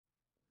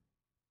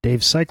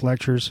Dave's Psych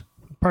Lectures,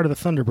 part of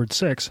the Thunderbird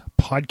 6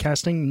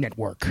 podcasting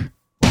network.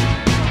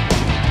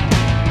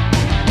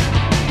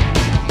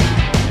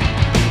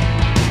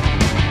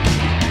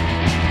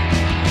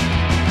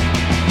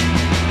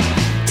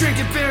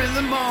 Drinking beer in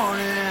the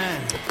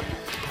morning.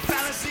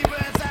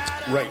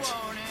 Right.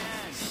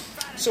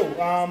 So,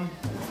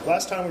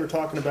 last time we were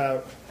talking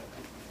about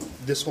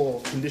this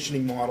whole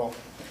conditioning model.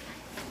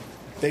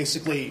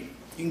 Basically,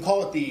 you can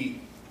call it the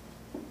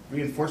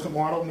reinforcement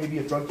model, maybe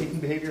a drug-taking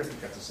behavior. I think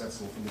that's a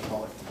sensible thing to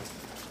call it.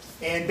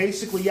 And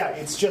basically, yeah,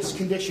 it's just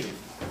conditioning.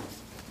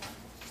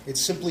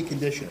 It's simply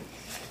conditioning.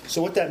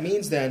 So what that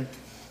means then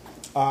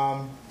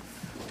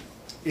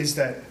is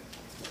that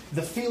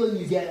the feeling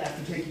you get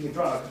after taking a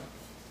drug,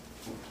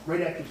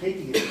 right after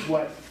taking it, is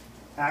what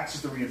acts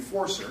as the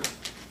reinforcer,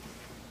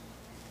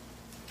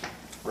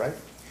 right?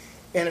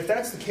 And if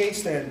that's the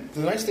case, then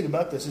the nice thing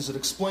about this is it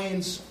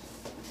explains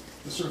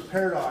the sort of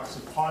paradox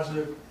of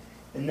positive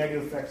and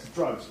negative effects of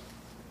drugs.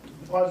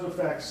 The positive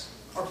effects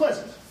are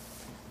pleasant.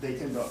 They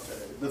tend to,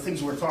 the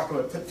things we're talking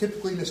about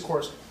typically in this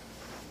course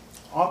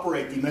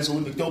operate the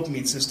mesolimbic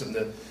dopamine system,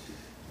 the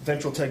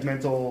ventral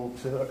tegmental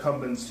to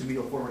accumbens to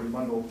medial forward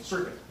bundle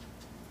circuit.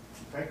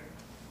 Okay?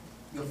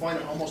 You'll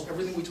find in almost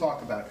everything we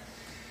talk about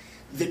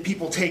that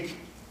people take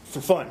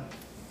for fun.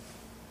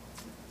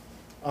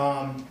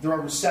 There are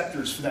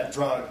receptors for that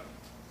drug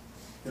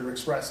that are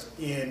expressed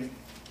in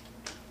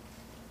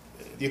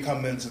the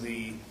accumbens of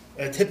the,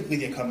 typically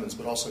the accumbens,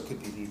 but also it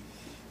could be the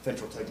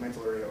ventral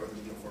tegmental area or the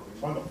medial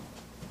forward bundle.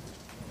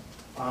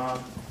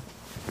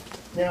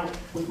 Now,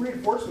 with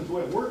reinforcement, the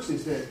way it works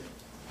is that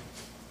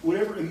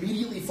whatever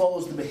immediately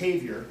follows the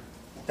behavior,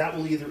 that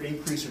will either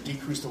increase or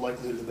decrease the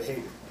likelihood of the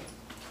behavior.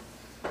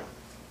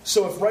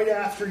 So if right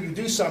after you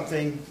do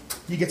something,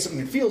 you get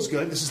something that feels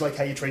good, this is like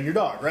how you train your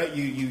dog, right?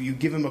 You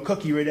give him a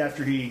cookie right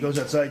after he goes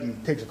outside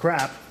and takes a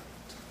crap.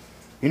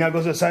 He now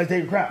goes outside and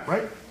takes a crap,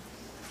 right?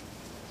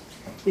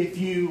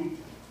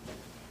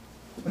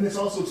 And this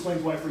also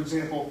explains why, for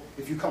example,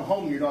 if you come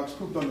home and your dog's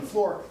pooped on the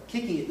floor,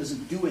 kicking it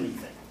doesn't do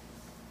anything.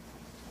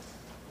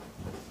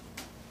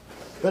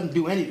 It doesn't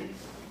do anything.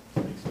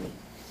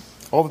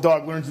 All the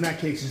dog learns in that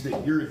case is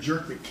that you're a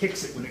jerk that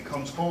kicks it when it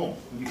comes home,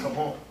 when you come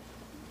home.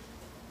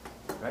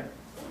 Right?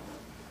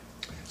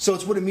 So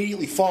it's what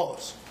immediately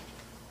follows.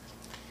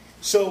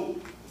 So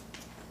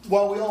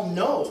while we all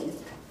know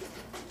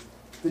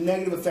the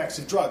negative effects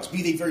of drugs,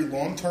 be they very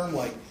long-term,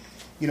 like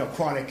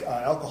chronic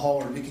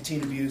alcohol or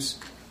nicotine abuse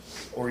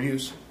or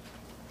use,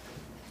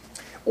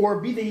 or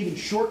be they even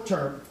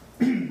short-term,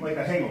 like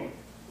a hangover.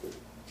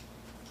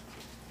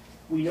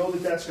 We know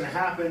that that's going to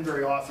happen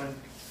very often.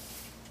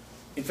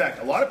 In fact,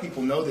 a lot of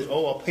people know that,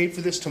 I'll pay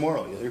for this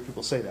tomorrow. You hear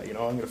people say that, I'm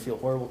going to feel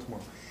horrible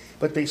tomorrow.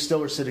 But they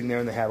still are sitting there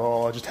and they have,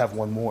 I'll just have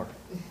one more.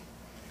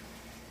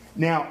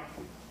 Now,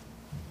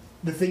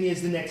 the thing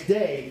is, the next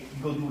day,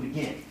 you go do it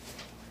again.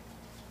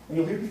 And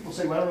you'll hear people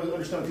say, well, I don't really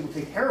understand when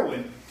people take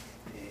heroin.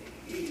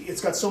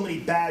 It's got so many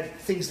bad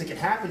things that can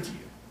happen to you.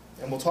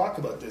 And we'll talk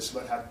about this,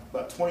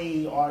 about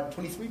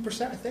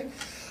 23%, I think,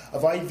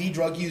 of IV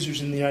drug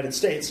users in the United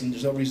States, and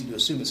there's no reason to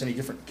assume it's any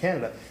different in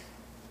Canada,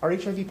 are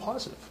HIV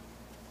positive.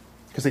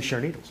 Because they share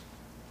needles.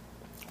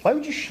 Why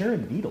would you share a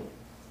needle?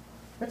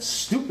 That's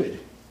stupid.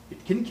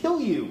 It can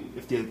kill you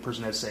if the other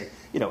person has, say,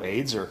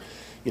 AIDS or,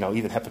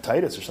 even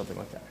hepatitis or something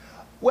like that.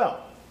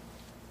 Well,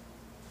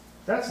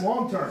 that's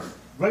long term.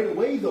 Right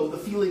away, though, the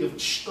feeling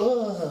of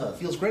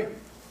feels great.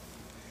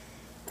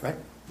 Right?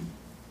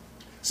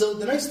 So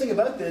the nice thing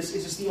about this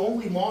is it's the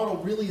only model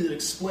really that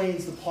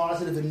explains the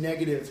positive and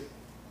negative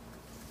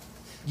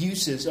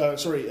uses, the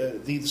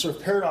sort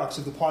of paradox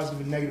of the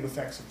positive and negative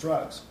effects of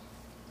drugs.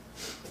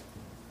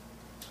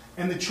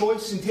 And the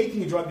choice in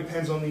taking a drug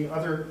depends on the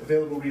other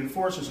available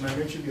reinforcers. And I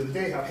mentioned the other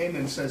day how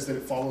Heyman says that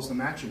it follows the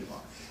matching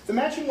law. The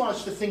matching law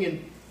is the thing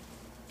in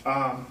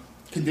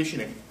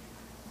conditioning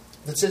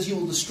that says you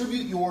will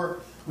distribute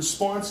your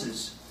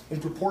responses in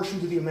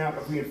proportion to the amount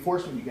of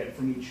reinforcement you get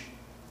from each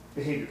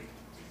behavior.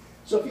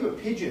 So if you have a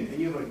pigeon and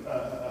you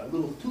have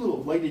two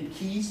little lighted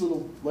keys,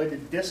 little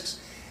lighted discs,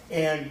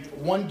 and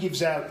one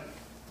gives out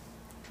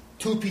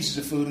 2 pieces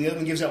of food and the other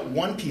one gives out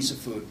 1 piece of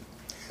food,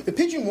 the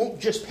pigeon won't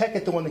just peck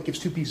at the one that gives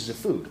 2 pieces of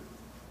food.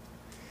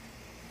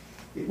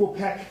 It will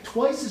peck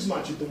twice as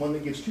much at the one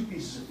that gives 2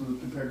 pieces of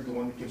food compared to the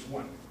one that gives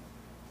 1.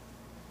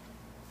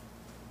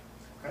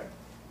 Okay?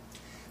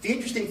 The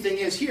interesting thing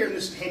is here, and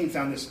Heyman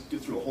found this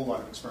through a whole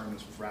lot of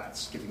experiments with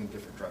rats, giving them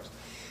different drugs,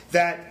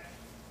 that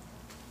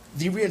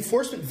the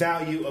reinforcement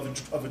value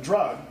of a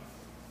drug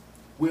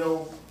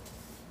will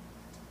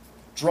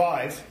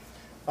drive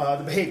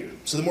the behavior.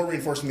 So the more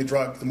reinforcing the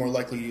drug, the more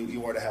likely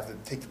you are to have to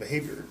take the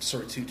behavior,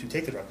 to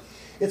take the drug.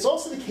 It's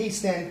also the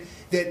case then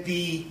that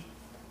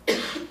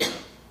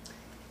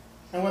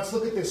and let's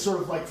look at this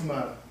sort of like from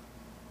a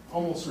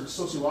almost sort of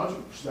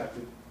sociological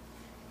perspective.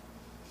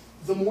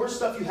 The more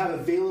stuff you have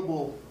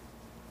available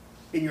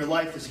in your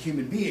life as a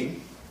human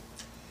being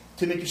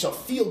to make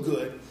yourself feel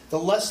good, the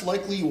less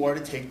likely you are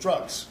to take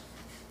drugs,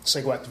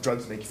 psychoactive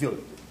drugs that make you feel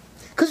good.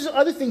 Because there's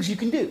other things you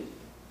can do.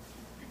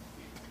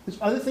 There's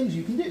other things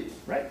you can do,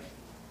 right?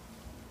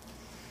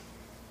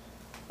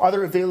 Are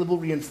there available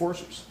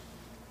reinforcers?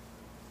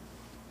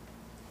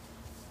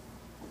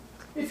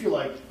 If you're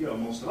like,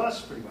 most of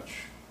us, pretty much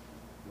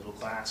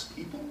middle-class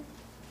people,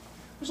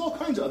 there's all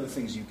kinds of other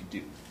things you could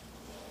do.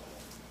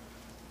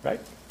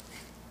 Right?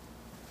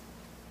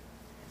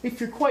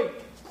 If you're quite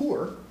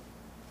poor,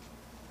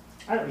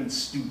 I don't mean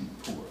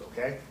student poor,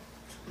 okay?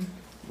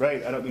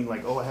 Right? I don't mean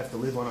like, I have to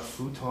live on a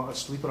futon,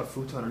 sleep on a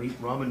futon, and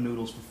eat ramen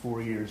noodles for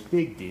 4 years.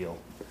 Big deal.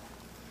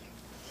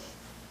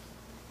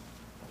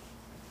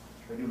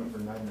 Try doing it for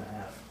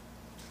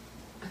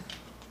 9.5.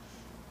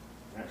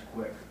 That's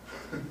quick.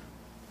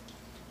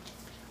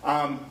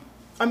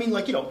 I mean,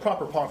 like,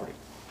 proper poverty.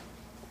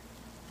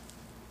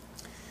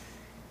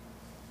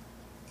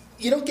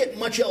 You don't get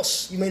much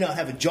else. You may not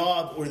have a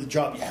job, or the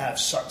job you have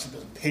sucks. It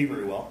doesn't pay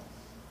very well.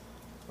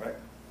 Right?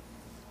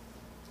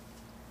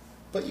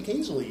 But you can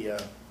easily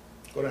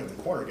go down to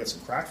the corner and get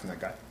some crack from that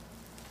guy.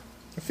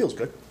 It feels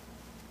good.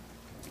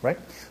 Right?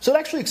 So it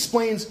actually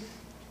explains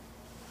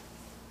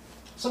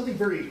something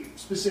very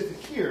specific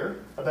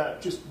here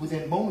about just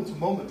within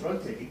moment-to-moment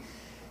drug taking.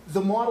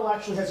 The model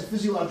actually has a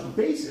physiological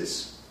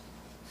basis,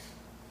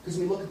 because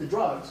when we look at the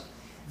drugs,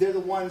 they're the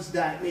ones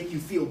that make you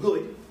feel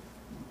good,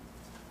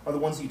 are the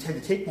ones that you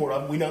tend to take more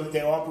of. We know that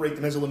they operate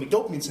the mesolimbic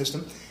dopamine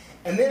system.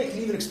 And then it can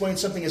even explain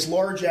something as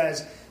large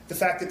as the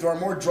fact that there are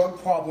more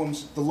drug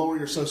problems the lower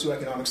your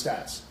socioeconomic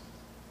status.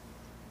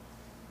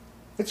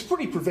 It's a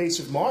pretty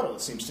pervasive model,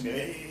 it seems to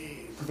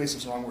me. Pervasive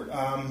is the wrong word.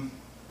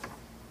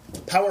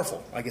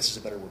 Powerful, I guess is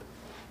a better word.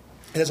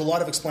 It has a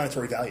lot of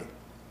explanatory value.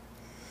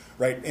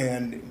 Right?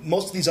 And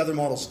most of these other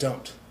models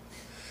don't.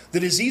 The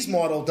disease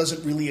model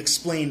doesn't really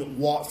explain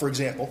why, for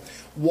example,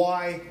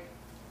 why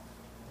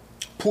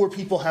poor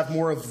people have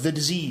more of the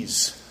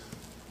disease.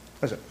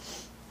 Is it?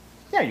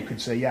 Yeah, you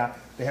could say,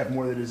 they have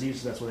more of the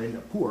disease, so that's why they end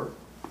up poor.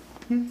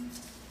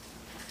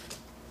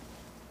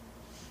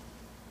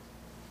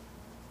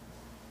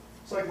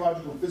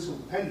 Psychological and physical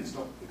dependence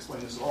don't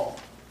explain this at all.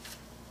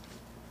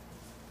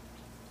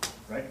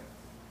 Right?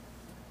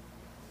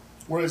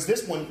 Whereas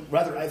this one,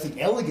 rather, I think,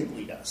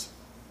 elegantly does.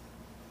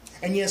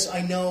 And yes,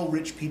 I know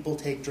rich people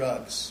take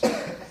drugs.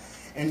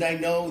 And I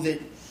know that,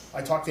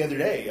 I talked the other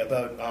day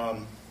about,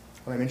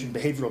 when I mentioned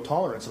behavioral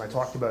tolerance, and I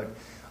talked about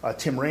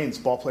Tim Raines,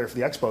 ball player for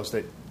the Expos,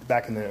 that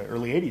back in the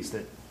early 80s,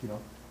 that,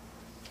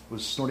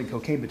 was snorting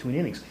cocaine between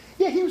innings.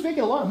 Yeah, he was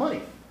making a lot of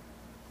money.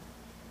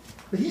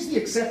 But he's the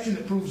exception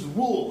that proves the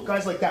rule.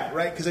 Guys like that,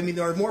 right? Because,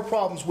 there are more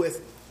problems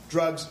with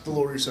drugs the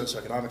lower your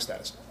socioeconomic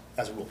status,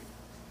 as a rule.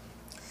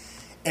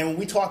 And when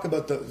we talk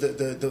about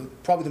the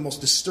probably the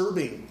most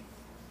disturbing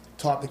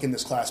topic in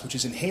this class, which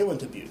is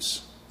inhalant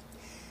abuse,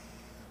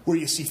 where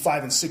you see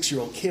 5- and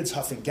 6-year-old kids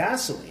huffing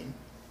gasoline,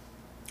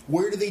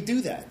 where do they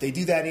do that? They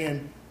do that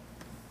in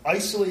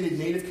isolated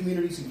native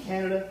communities in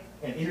Canada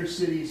and inner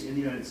cities in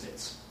the United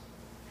States,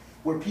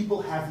 where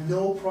people have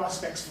no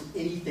prospects for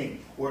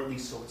anything, or at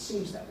least so it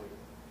seems that way.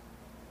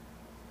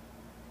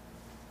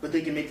 But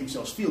they can make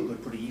themselves feel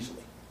good pretty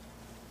easily.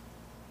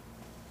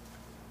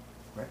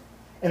 Right?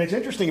 And it's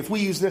interesting, if we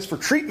use this for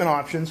treatment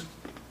options,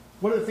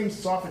 one of the things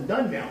that's often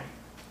done now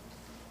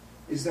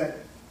is that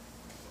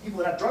people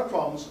that have drug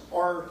problems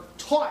are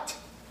taught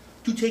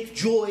to take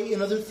joy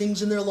in other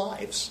things in their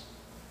lives.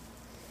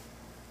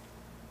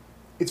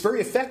 It's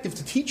very effective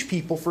to teach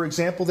people, for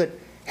example, that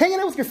hanging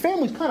out with your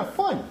family is kind of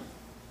fun.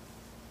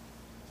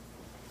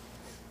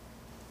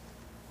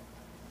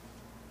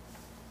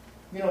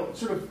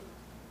 Sort of,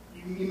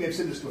 you may have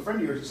said this to a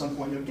friend of yours at some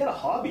point, get a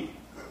hobby.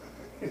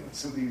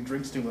 Somebody who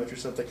drinks too much or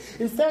something.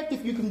 In fact,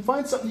 if you can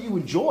find something you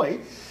enjoy,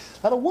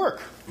 that'll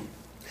work.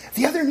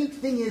 The other neat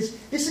thing is,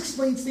 this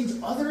explains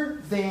things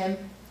other than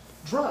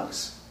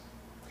drugs.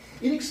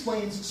 It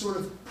explains sort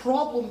of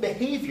problem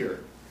behavior.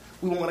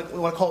 We want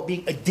to call it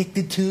being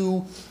addicted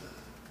to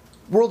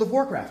World of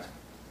Warcraft.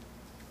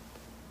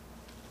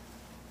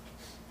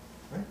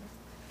 Right?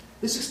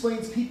 This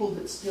explains people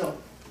that,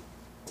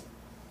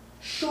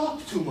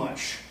 shop too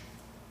much.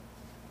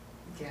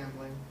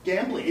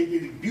 Gambling.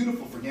 It's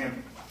beautiful for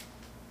gambling.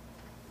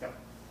 Yep.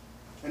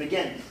 And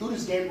again, who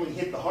does gambling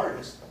hit the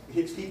hardest? It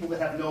hits people that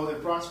have no other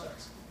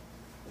prospects.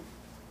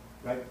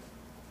 Right?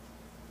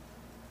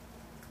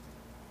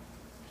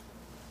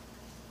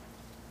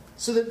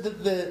 So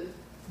the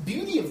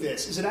beauty of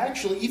this is it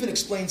actually even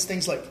explains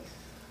things like,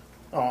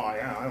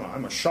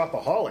 I'm a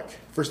shopaholic.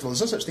 First of all,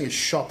 there's no such thing as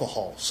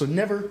shopahol, so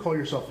never call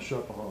yourself a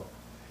shopaholic.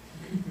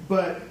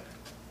 But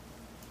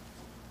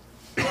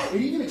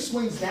it even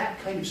explains that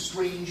kind of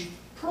strange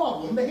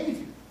problem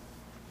behavior.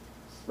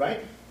 Right?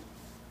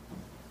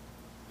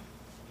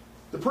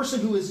 The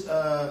person who is,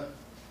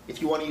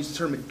 if you want to use the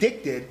term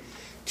addicted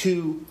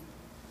to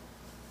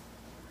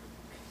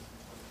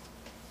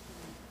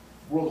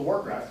World of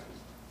Warcraft,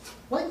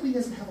 likely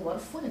doesn't have a lot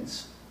of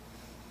friends.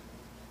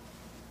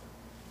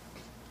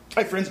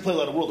 I have friends that play a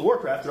lot of World of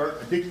Warcraft that are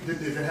addicted,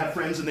 that have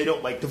friends and they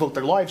don't devote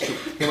their lives to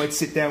it. They might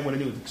sit down when a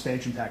new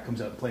expansion pack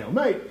comes out and play all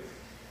night.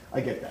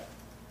 I get that.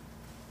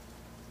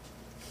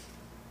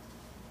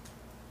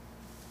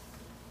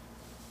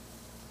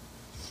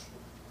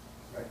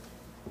 Right?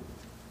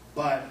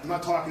 But I'm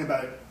not talking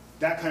about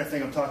That kind of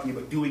thing I'm talking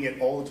about, doing it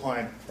all the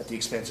time at the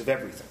expense of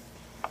everything.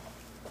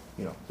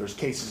 There's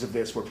cases of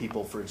this where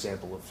people, for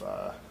example,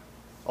 of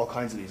all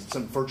kinds of these,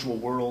 some virtual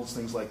worlds,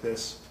 things like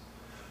this.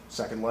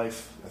 Second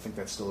Life, I think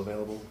that's still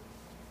available.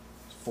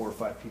 4 or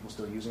 5 people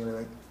still using it, I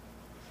think.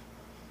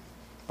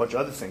 A bunch of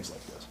other things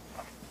like this.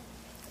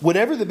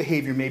 Whatever the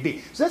behavior may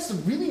be. So that's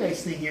the really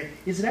nice thing here,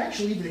 is it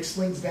actually even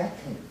explains that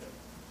kind of thing.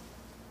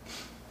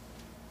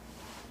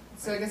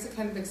 So I guess it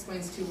kind of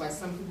explains, too, why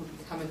some people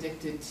become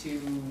addicted to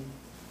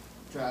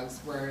drugs,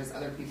 whereas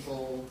other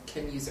people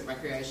can use it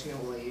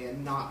recreationally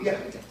and not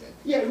become addicted.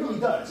 Yeah, it really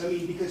does. I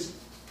mean, because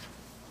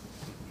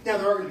now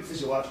there are going to be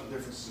physiological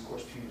differences, of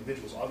course, between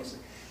individuals, obviously.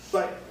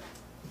 But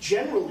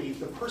generally,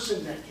 the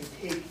person that can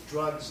take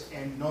drugs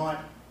and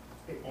not,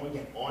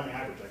 again, on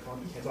average, I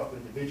can't talk about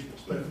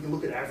individuals, but if we can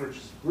look at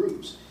averages of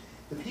groups,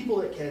 the people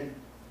that can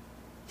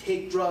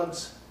take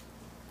drugs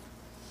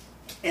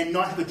and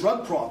not have a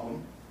drug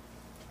problem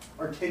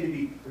tend to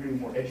be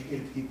more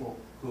educated people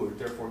who are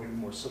therefore going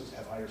to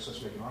have higher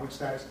socioeconomic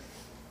status.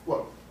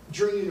 Well,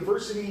 during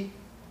university,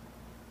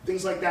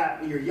 things like that,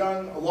 when you're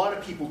young, a lot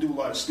of people do a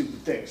lot of stupid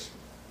things.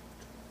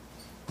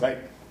 Right?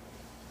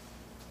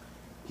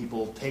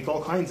 People take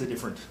all kinds of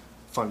different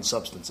fun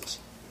substances.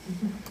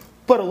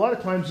 But a lot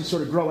of times you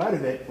sort of grow out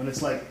of it when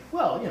it's like,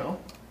 well,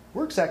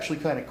 work's actually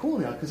kind of cool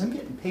now because I'm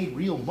getting paid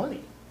real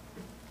money.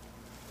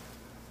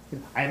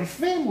 I have a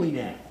family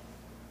now.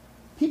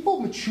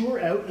 People mature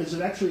out, it's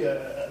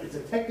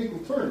a technical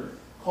term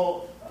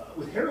called,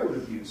 with heroin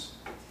abuse,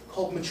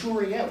 called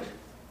maturing out.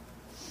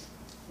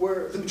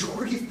 Where the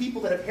majority of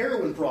people that have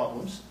heroin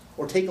problems,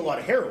 or take a lot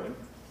of heroin,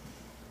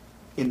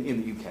 in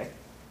the UK,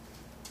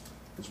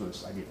 that's where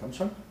this idea comes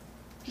from,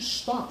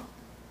 just stop.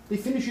 They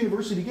finish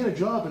university, get a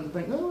job, and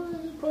think, no, I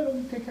probably don't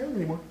need to take heroin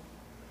anymore.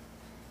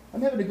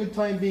 I'm having a good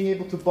time being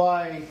able to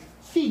buy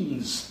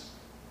things.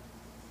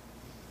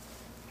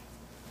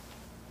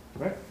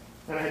 Right?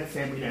 And I have a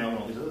family now and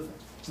all these other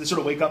things. So they sort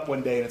of wake up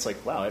one day and it's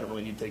like, wow, I don't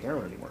really need to take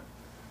heroin anymore.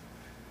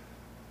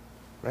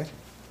 Right?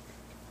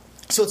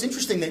 So it's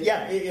interesting that,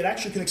 it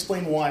actually can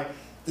explain why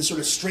the sort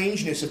of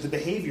strangeness of the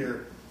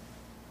behavior,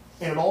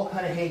 and it all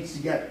kind of hangs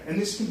together.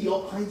 And this can be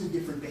all kinds of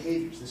different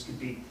behaviors. This could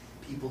be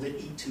people that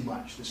eat too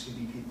much. This could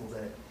be people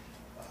that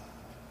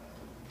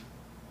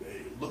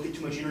look at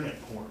too much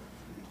internet porn.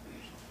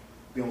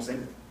 Be almost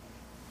anything.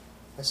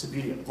 That's the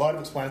beauty of it. A lot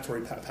of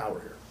explanatory power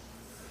here.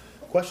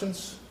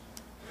 Questions?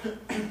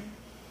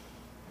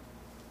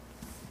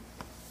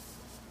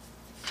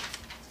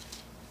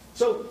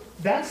 So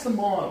that's the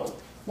model.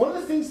 One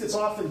of the things that's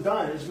often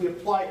done is we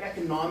apply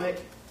economic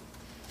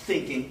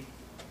thinking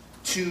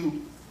to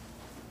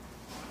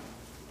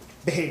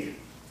behavior.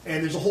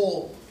 And there's a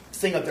whole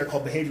thing up there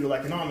called behavioral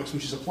economics,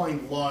 which is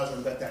applying the laws,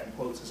 I've got that in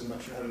quotes, as I'm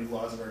not sure how many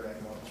laws there are of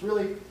economics,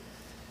 really,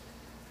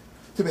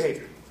 to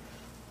behavior.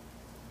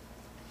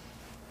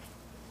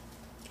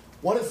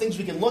 One of the things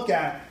we can look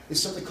at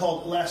is something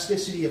called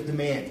elasticity of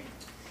demand.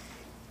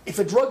 If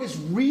a drug is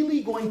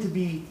really going to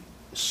be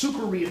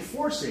super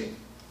reinforcing,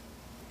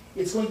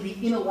 it's going to be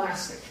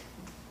inelastic.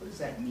 What does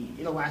that mean?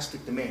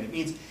 Inelastic demand. It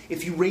means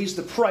if you raise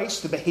the price,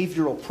 the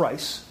behavioral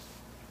price,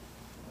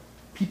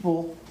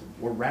 people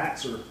or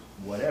rats or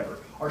whatever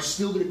are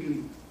still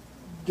going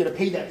to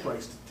pay that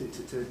price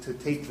to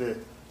take the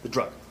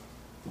drug.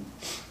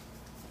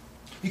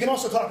 You can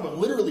also talk about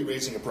literally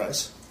raising a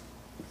price.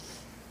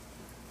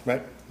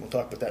 Right? We'll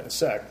talk about that in a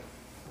sec.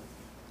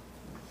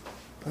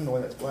 I don't know why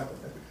that's black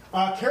like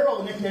that. Carroll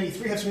in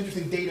 1993 had some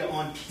interesting data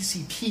on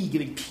PCP,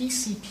 giving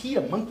PCP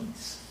to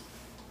monkeys.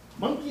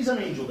 Monkeys on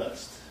angel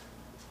dust.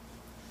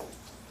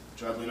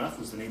 Which, oddly enough,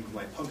 was the name of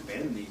my punk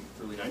band in the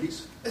early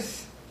 90s.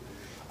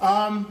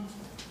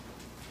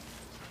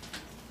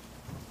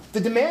 The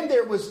demand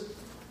there was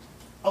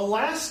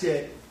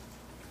elastic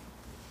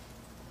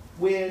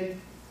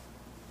when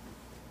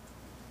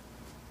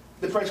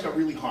the price got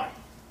really high.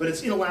 But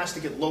it's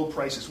inelastic at low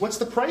prices. What's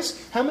the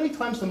price? How many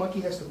times the monkey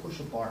has to push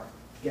a bar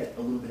to get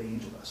a little bit of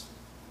angel dust?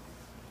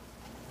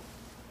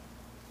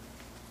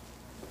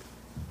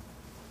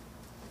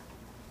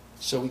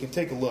 So we can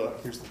take a look.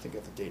 Here's the thing,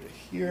 got the data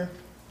here.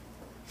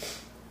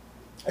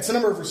 That's the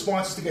number of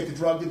responses to get the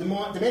drug. The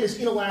demand is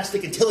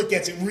inelastic until it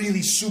gets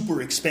really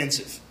super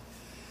expensive.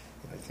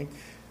 And I think,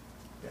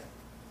 yeah.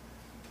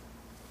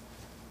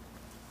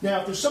 Now,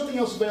 if there's something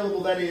else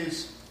available that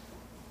is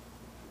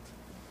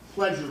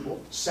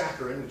pleasurable,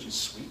 saccharin, which is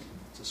sweet,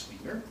 it's a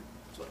sweetener,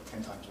 it's about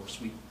 10 times more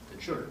sweet than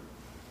sugar,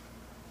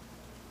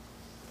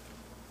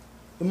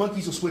 the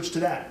monkeys will switch to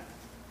that.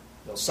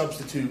 They'll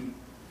substitute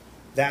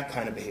that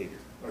kind of behavior,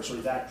 or sort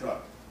of that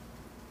drug.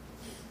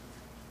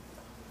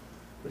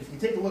 But if you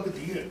take a look at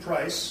the unit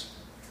price,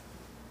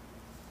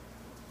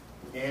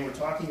 and we're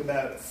talking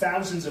about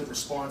thousands of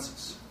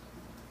responses,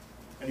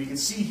 and you can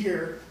see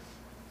here,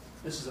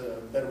 this is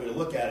a better way to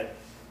look at it,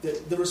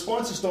 that the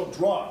responses don't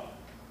drop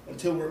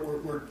until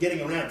we're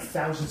getting around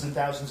thousands and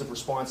thousands of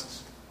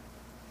responses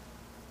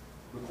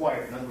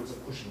required. In other words,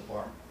 of pushing a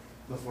bar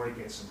before it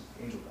gets some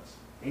angel dust.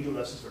 Angel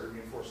dust is very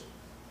reinforcing.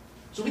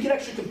 So we can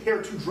actually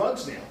compare two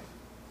drugs now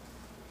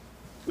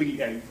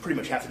you pretty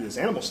much have to do this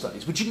animal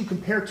studies, but you can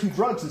compare two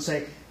drugs and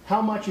say,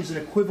 how much is an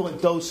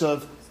equivalent dose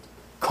of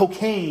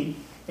cocaine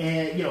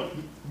and,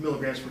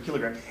 milligrams per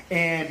kilogram,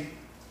 and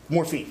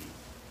morphine?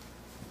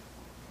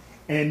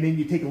 And then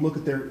you take a look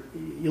at their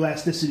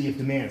elasticity of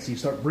demand. So you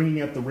start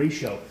bringing up the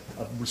ratio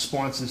of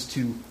responses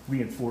to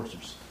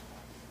reinforcers.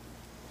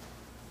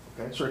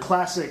 Okay, sort of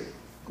classic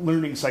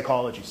learning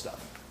psychology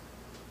stuff.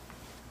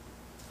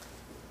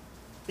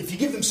 If you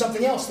give them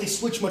something else, they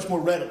switch much more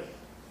readily.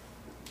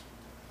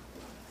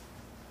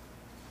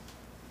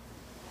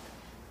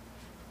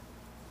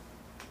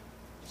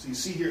 So you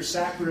see here,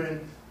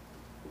 saccharin,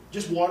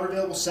 just water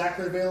available,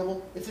 saccharin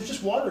available. If there's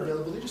just water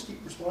available, they just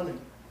keep responding.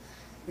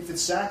 If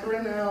it's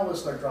saccharin, now let's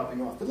start dropping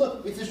off. But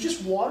look, if there's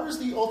just water as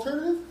the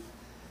alternative,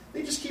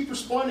 they just keep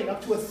responding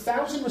up to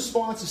 1,000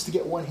 responses to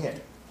get one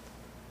hit.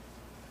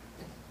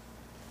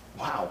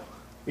 Wow.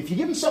 If you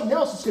give them something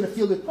else, it's going to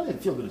feel good. Probably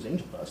doesn't feel good as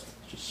angel dust.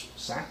 It's just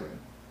saccharin.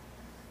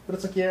 But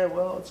it's like, yeah,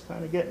 well, it's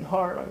kind of getting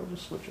hard. I will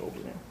just switch over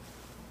now.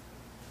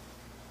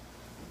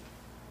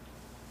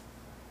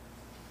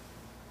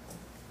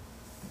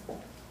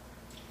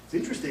 It's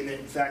interesting that,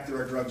 in fact, there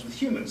are drugs with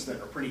humans that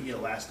are pretty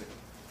inelastic.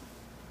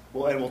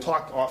 Well, and we'll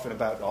talk often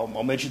about,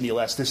 I'll mention the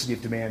elasticity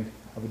of demand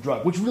of a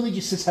drug, which really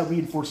just says how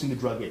reinforcing the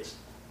drug is.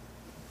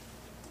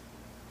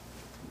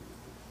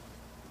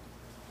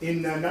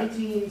 In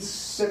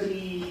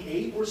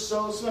 1978 or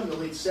so, sometime in the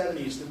late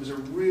 70s, there was a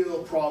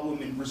real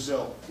problem in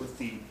Brazil with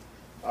the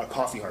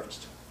coffee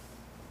harvest.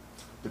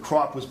 The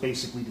crop was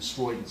basically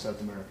destroyed in South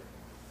America.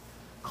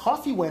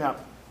 Coffee went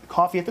up.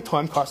 Coffee at the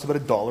time cost about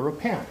 $1 a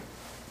pound,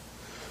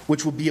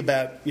 which will be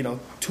about,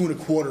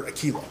 $2.25 a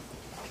kilo,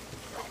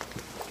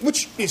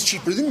 which is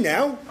cheaper than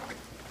now,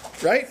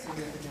 right?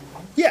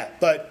 Yeah,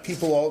 but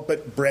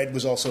bread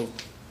was also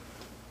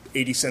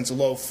 80 cents a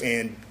loaf,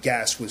 and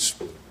gas was,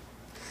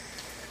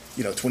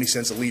 20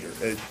 cents a liter.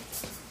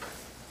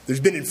 There's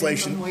been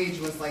inflation. Minimum wage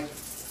was like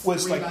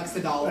 $3 a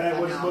dollar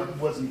an hour. It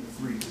wasn't even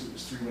 $3, because it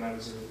was $3 when I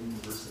was in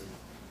university.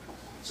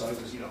 So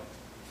it was,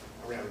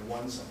 around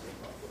 1 something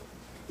probably.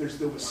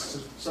 There was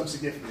some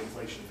significant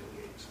inflation in the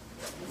 80s.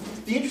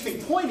 The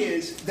interesting point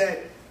is that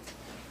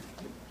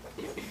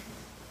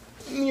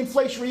in the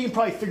inflation rate, you can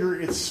probably figure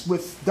it's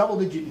with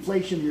double-digit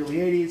inflation in the early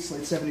 80s,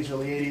 late 70s,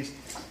 early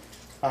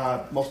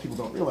 80s. Most people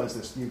don't realize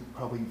this.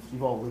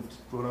 You've all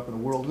grown up in a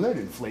world without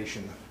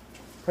inflation.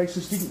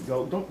 Prices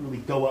don't really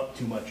go up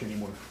too much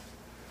anymore,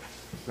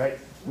 right?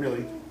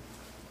 Really,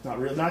 not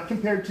really. Not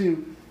compared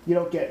to you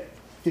don't get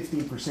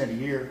 15% a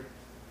year.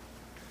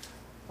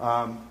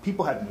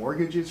 People had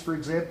mortgages, for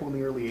example, in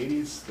the early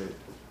 80s.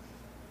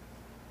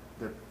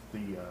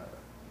 The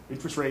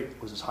interest rate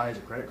was as high as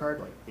a credit card,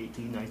 like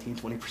 18, 19,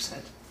 20%.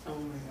 Oh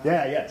my God.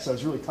 Yeah. So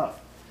it's really tough.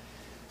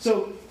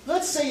 So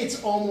let's say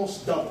it's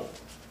almost double.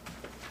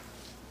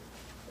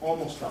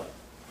 Almost double.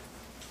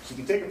 So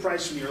you can take a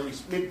price from the early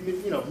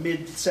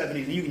mid 70s,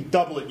 and you can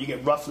double it. You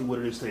get roughly what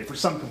it is today for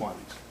some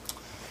commodities.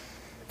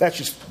 That's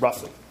just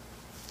roughly.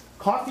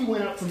 Coffee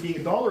went up from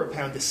being $1 a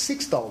pound to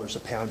 $6 a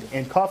pound,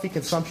 and coffee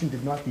consumption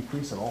did not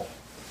decrease at all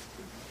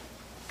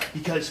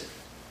because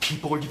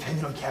people are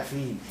dependent on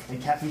caffeine,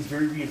 and caffeine is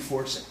very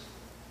reinforcing.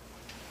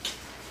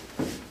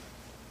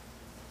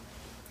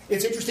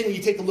 It's interesting when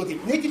you take a look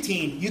at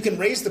nicotine. You can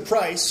raise the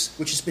price,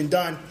 which has been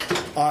done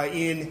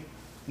in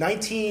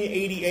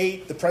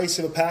 1988. The price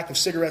of a pack of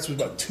cigarettes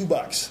was about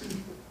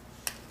 $2,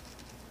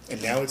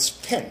 and now it's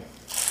 10.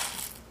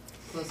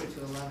 Closer to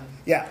 11.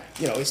 Yeah,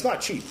 it's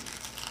not cheap.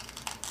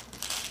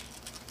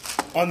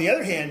 On the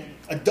other hand,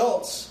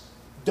 adults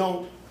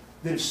that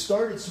have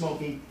started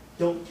smoking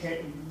the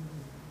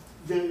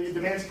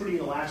demand's pretty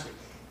inelastic.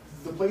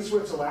 The place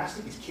where it's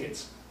elastic is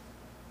kids.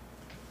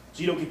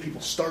 So you don't get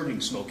people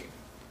starting smoking.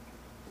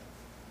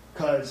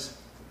 Because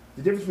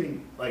the difference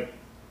between like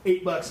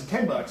 $8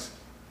 and $10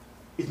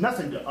 is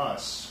nothing to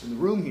us in the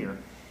room here.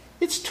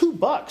 It's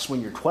 $2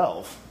 when you're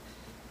 12.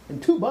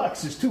 And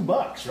 $2 is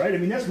 $2, right? I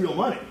mean, that's real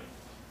money.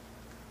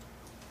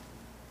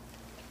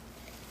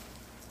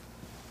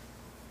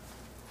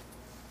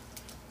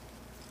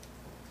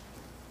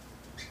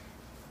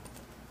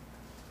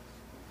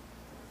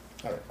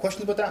 All right,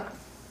 questions about that?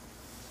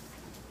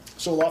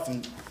 So I'll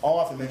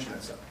often mention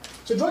that stuff.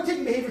 So drug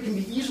taking behavior can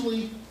be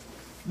easily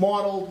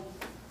modeled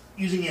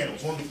using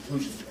animals. One of the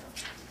conclusions here.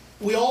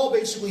 We all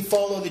basically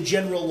follow the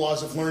general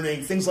laws of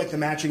learning, things like the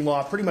matching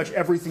law. Pretty much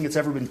everything that's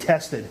ever been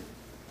tested,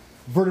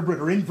 vertebrate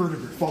or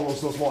invertebrate,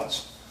 follows those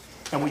laws.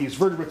 And we use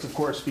vertebrates, of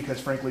course,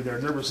 because frankly their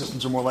nervous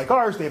systems are more like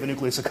ours. They have a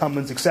nucleus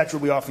accumbens, etc.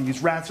 We often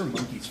use rats or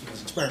monkeys for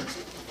these experiments.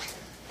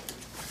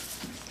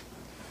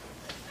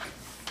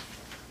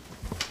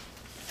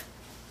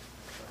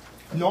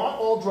 Not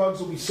all drugs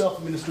will be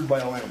self-administered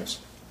by all animals.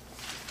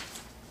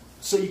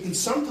 So you can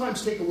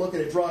sometimes take a look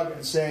at a drug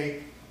and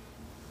say,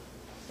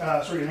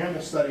 an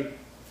animal study,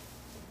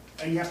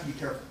 and you have to be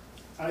careful.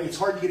 It's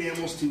hard to get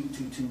animals to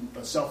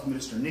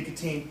self-administer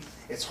nicotine.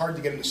 It's hard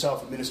to get them to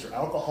self-administer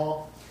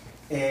alcohol.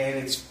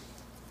 And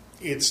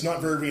it's not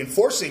very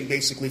reinforcing,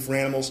 basically, for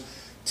animals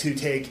to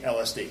take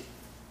LSD.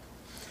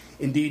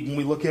 Indeed, when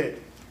we look at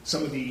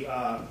some of the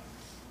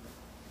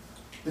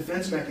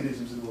defense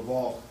mechanisms that have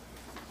evolved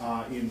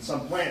in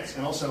some plants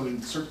and also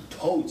in certain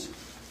toads.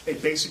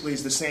 It basically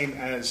is the same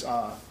as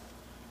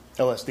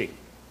LSD.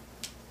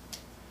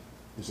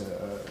 There's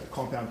a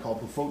compound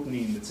called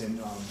bufotenine that's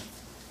in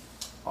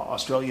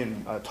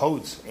Australian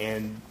toads,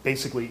 and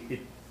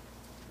basically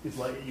it's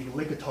like you can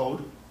lick a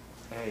toad,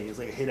 and it's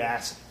like a hit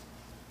acid,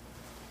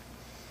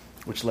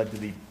 which led to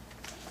the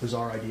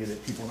bizarre idea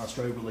that people in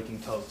Australia were licking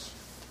toads.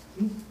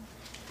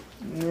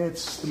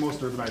 It's the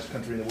most urbanized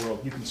country in the world.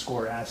 You can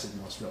score acid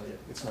in Australia.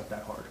 It's not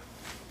that hard.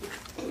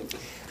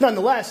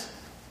 Nonetheless,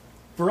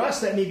 for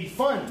us that may be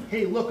fun.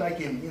 Hey, look, I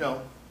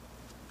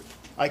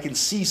can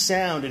see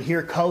sound and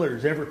hear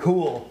colors. Ever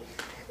cool.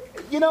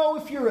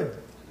 If you're a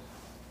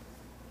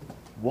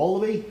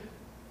wallaby,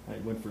 I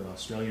went for an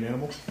Australian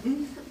animal.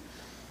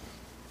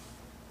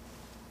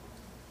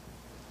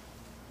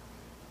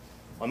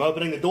 I'm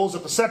opening the doors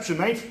of perception,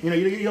 mate.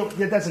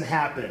 That doesn't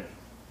happen.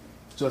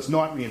 So it's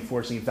not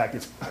reinforcing. In fact,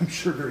 it's, I'm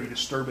sure, very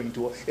disturbing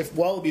to... If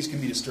wallabies can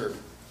be disturbed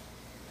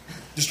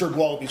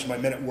wallabies are my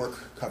Men at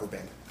Work cover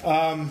band.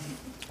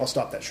 I'll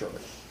stop that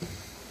shortly.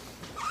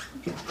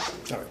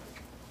 All right.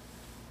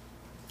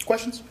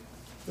 Questions?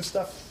 This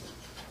stuff?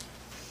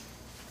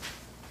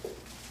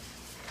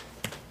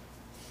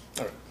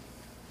 All right.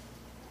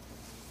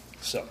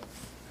 So,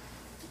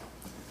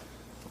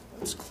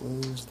 let's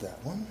close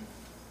that one.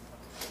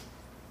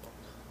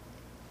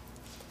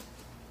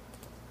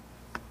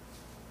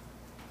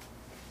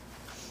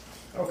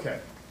 Okay.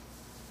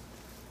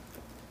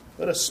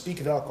 Let us speak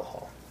of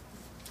alcohol.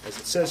 As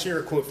it says here,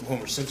 a quote from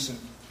Homer Simpson,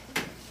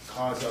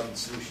 cause of and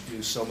solution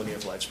to so many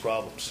of life's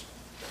problems.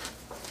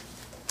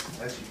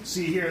 As you can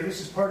see here,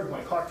 this is part of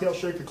my cocktail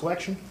shaker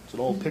collection. It's an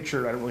old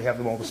picture. I don't really have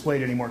them all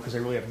displayed anymore because I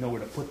really have nowhere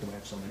to put them. I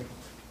have so many.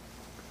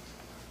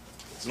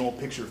 It's an old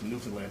picture from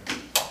Newfoundland.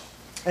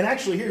 And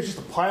actually, here's just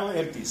a pile of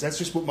empties. That's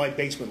just what my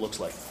basement looks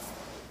like.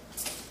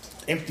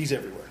 Empties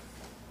everywhere.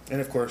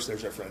 And of course,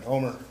 there's our friend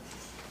Homer.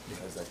 He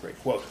has that great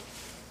quote.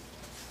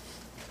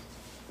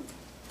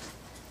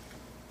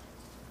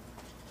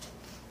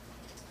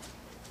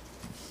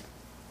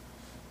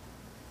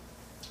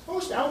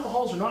 Most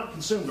alcohols are not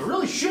consumed, or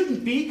really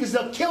shouldn't be, because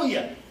they'll kill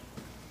you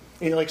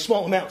in like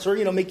small amounts, or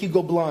make you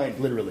go blind,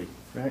 literally,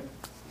 right?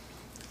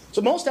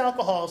 So most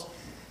alcohols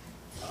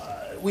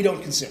we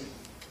don't consume.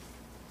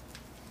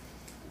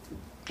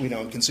 We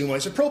don't consume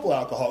isopropyl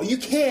alcohol. You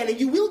can, and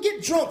you will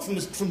get drunk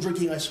from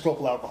drinking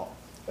isopropyl alcohol.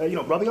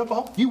 Rubbing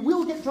alcohol, you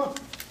will get drunk.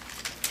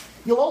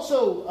 You'll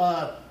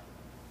also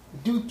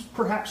do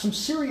perhaps some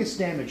serious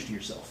damage to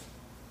yourself.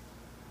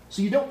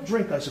 So you don't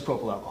drink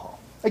isopropyl alcohol.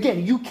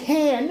 Again, you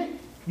can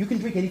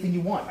drink anything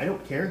you want. I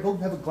don't care. Go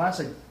have a glass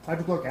of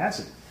hydrochloric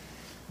acid.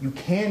 You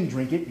can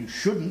drink it. You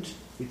shouldn't.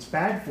 It's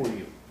bad for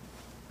you.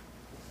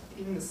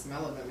 Even the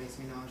smell of it makes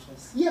me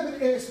nauseous. Yeah,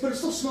 but it still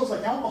smells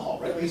like alcohol,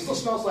 right? It still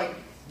smells like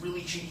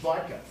really cheap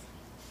vodka.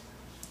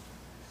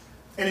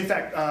 And in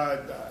fact,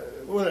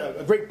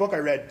 a great book I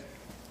read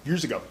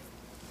years ago,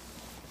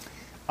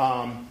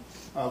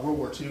 World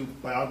War II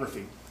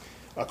biography,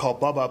 called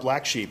Baba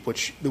Black Sheep,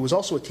 which there was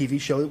also a TV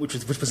show which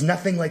was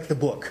nothing like the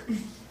book.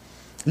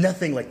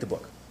 Nothing like the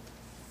book.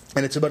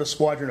 And it's about a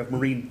squadron of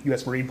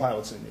U.S. Marine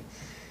pilots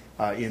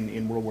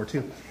in World War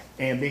II.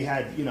 And they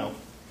had,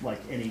 like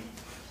any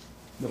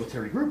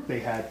military group, they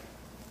had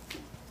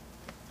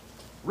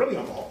rubbing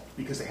alcohol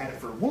because they had it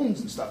for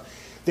wounds and stuff.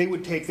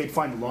 They'd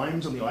find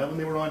limes on the island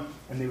they were on,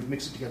 and they would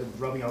mix it together with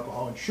rubbing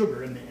alcohol and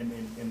sugar, and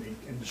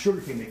the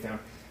sugar cane they found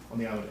on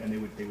the island, and they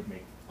would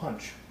make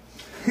punch.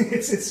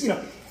 it's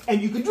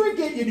and you could drink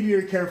it. You had to be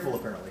very careful.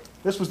 Apparently,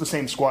 this was the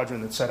same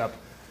squadron that set up.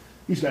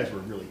 These guys were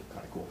really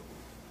kind of cool.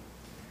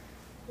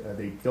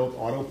 They built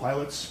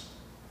autopilots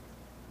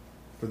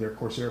for their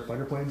Corsair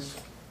fighter planes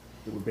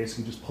that were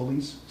basically just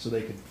pulleys, so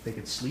they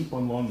could sleep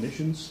on long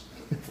missions,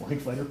 flying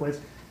fighter planes.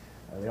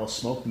 They all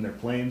smoked in their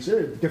planes.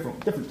 They're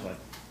different type.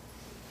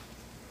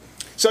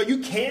 So you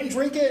can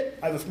drink it.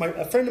 I have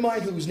a friend of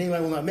mine whose name I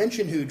will not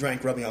mention who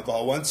drank rubbing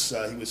alcohol once.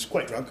 He was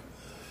quite drunk.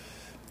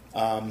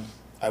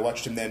 I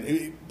watched him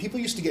then. People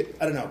used to get,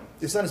 I don't know,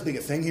 it's not as big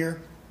a thing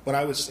here. When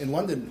I was in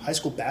London, high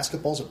school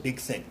basketball's a big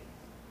thing.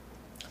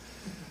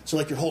 So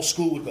like your whole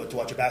school would go to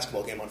watch a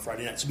basketball game on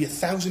Friday night. So it'd be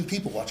 1,000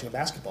 people watching a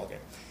basketball game.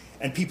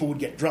 And people would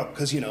get drunk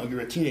because, you're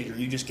a teenager.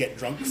 You just get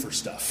drunk for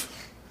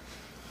stuff.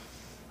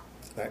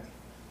 Right?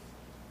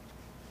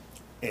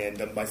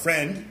 And my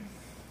friend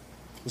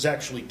was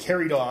actually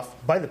carried off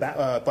by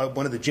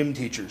one of the gym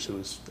teachers who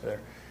was there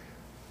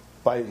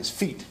by his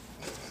feet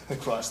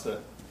across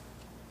the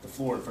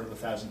floor in front of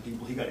 1,000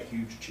 people. He got a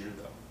huge cheer,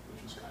 though,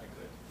 which was kind of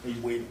good. He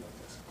waved like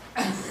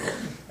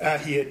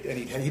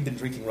this. He'd been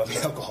drinking rubbing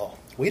alcohol.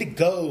 Way to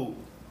go,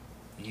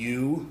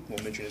 you.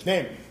 Won't mention his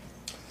name.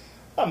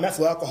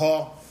 Methyl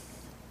alcohol.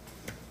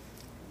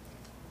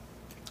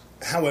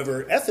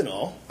 However,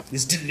 ethanol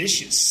is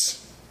delicious.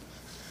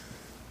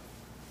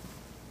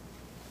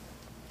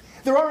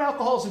 There are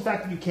alcohols, in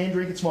fact, that you can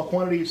drink in small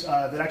quantities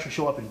that actually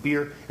show up in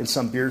beer. In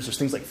some beers, there's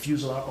things like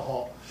fusel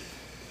alcohol.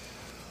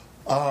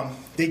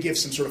 They give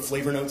some sort of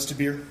flavor notes to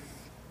beer.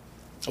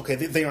 Okay,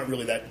 they aren't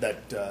really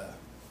that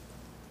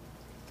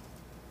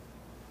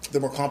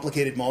They're more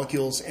complicated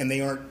molecules, and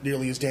they aren't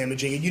nearly as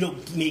damaging. And you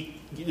don't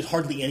make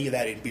hardly any of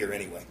that in beer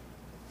anyway.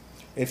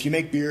 If you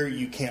make beer,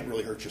 you can't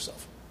really hurt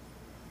yourself.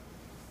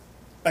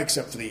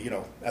 Except for the,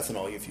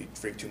 ethanol. If you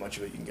drink too much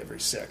of it, you can get very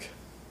sick.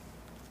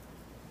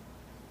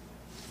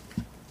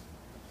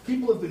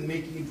 People have been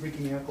making and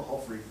drinking alcohol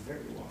for a very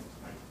long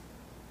time.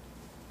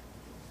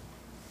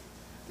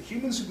 The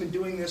humans have been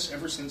doing this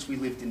ever since we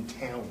lived in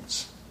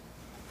towns.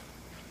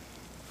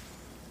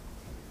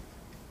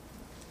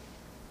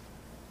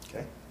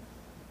 Okay?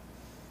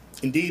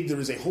 Indeed, there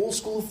is a whole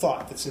school of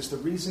thought that says the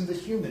reason that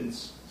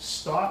humans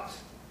stopped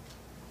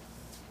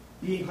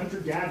being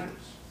hunter-gatherers,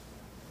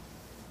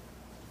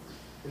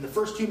 and the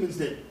first humans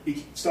that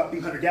stopped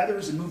being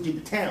hunter-gatherers and moved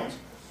into towns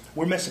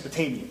were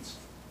Mesopotamians.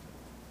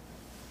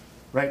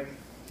 Right?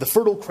 The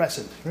Fertile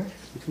Crescent, right?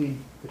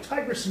 Between the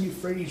Tigris and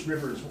Euphrates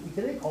rivers, what we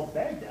today call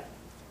Baghdad.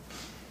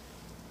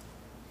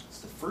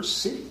 It's the first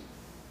city.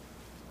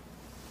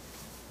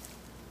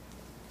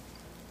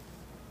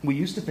 We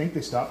used to think they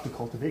stopped to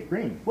cultivate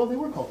grain. Well, they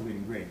were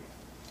cultivating grain.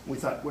 We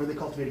thought, where are they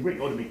cultivating grain?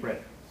 Oh, to make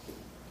bread.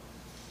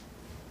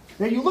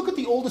 Now, you look at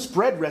the oldest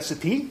bread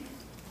recipe.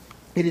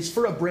 It is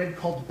for a bread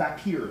called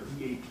Bapir,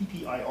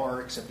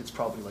 B-A-P-P-I-R, except it's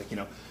probably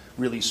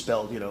really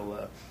spelled,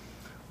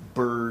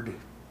 bird,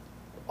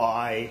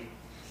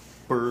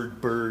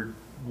 bird,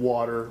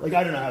 water. I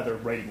don't know how they're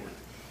writing words.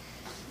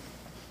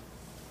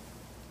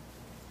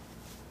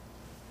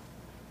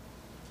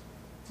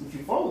 If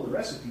you follow the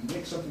recipe, you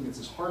make something that's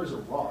as hard as a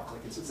rock,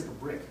 it's like a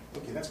brick.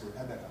 Okay, that's weird.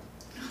 How'd that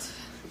happen?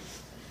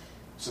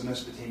 Some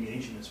Mesopotamian,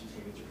 ancient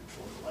Mesopotamians are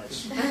controlling the lives.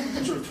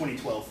 Sort of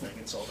 2012 thing.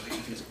 It's all very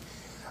confusing.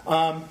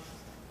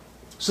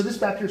 So this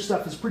Bapir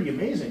stuff is pretty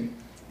amazing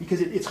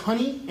because it's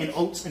honey and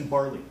oats and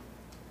barley.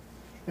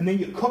 And then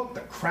you cook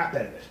the crap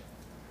out of it.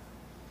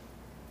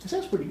 It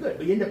sounds pretty good,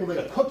 but you end up with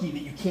a cookie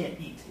that you can't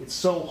eat. It's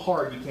so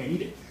hard you can't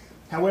eat it.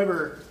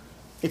 However,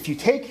 if you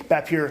take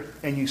Bapir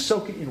and you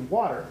soak it in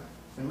water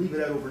and leave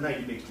it out overnight,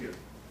 it makes beer.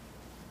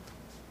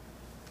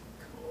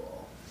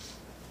 Cool.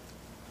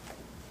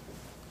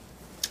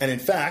 And in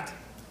fact,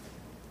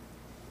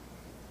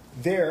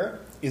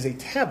 there is a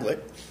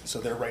tablet, so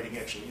their writing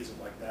actually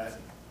isn't like that.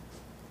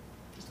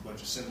 Just a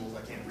bunch of symbols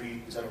I can't read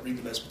because I don't read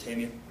the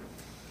Mesopotamian.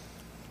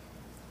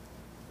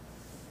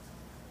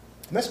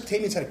 The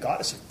Mesopotamians had a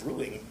goddess of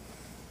brewing.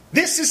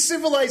 This is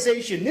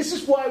civilization. This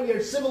is why we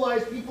are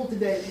civilized people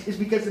today, is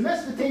because the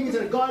Mesopotamians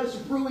had a goddess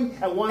of brewing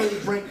and wanted to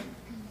drink.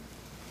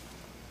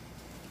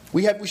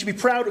 We should be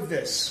proud of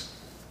this.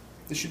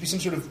 This should be some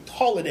sort of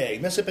holiday,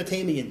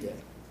 Mesopotamian Day.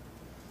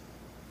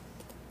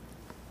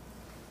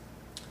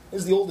 This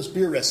is the oldest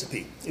beer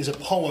recipe. It is a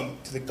poem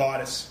to the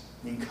goddess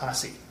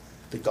Ninkasi,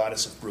 the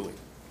goddess of brewing.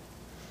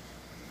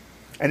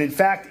 And in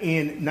fact,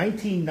 in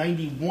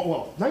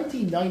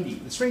 1990,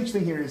 the strange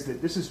thing here is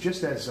that this is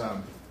just as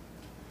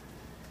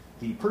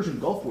the Persian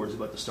Gulf War is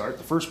about to start,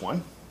 the first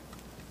one.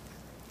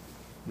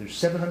 There's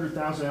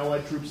 700,000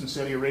 Allied troops in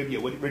Saudi Arabia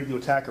ready to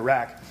attack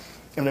Iraq.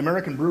 And an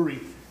American brewery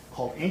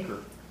called Anchor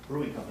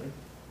Brewing Company,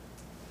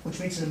 which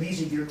makes an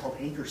amazing beer called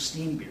Anchor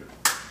Steam Beer.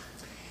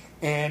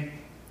 And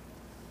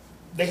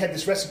they had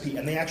this recipe,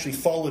 and they actually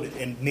followed it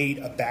and made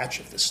a batch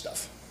of this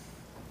stuff.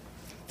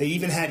 They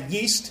even had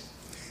yeast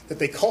that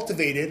they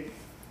cultivated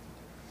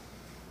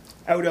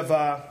out of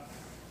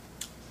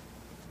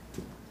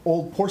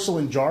old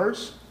porcelain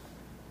jars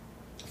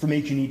from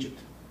ancient Egypt.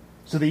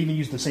 So they even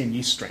used the same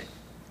yeast strain.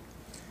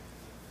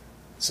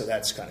 So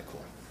that's kind of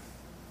cool.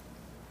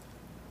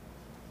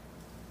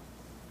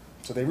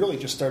 So they really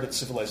just started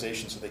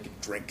civilization so they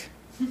could drink,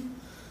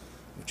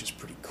 which is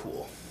pretty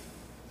cool.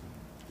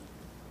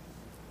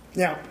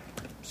 Now,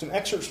 some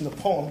excerpts from the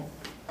poem.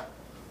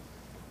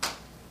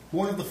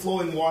 Born of the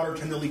flowing water,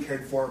 tenderly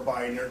cared for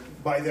by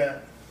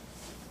the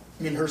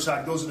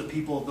Minhursag. Those are the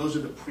people, those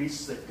are the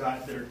priests that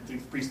are the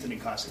priests in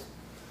Ninkasi.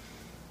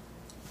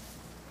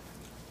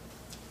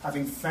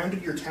 Having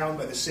founded your town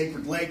by the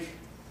sacred lake,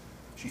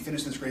 she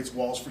finished this great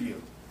walls for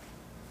you.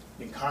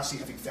 Ninkasi,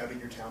 having founded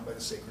your town by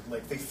the sacred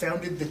lake. They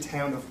founded the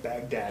town of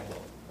Baghdad,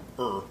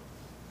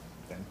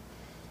 then,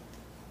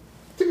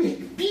 to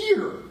make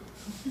beer.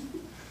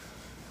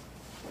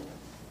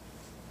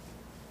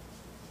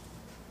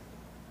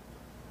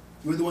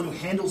 You're the one who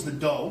handles the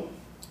dough,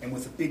 and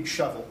with a big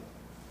shovel,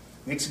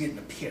 mixing it in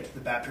a pit, the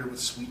Bapir with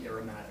sweet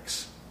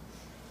aromatics.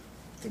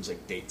 Things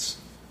like dates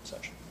and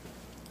such.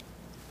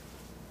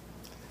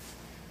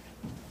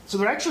 So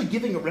they're actually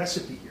giving a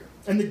recipe here.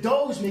 And the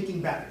dough is making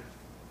batter.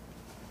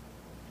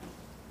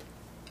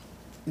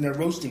 And they're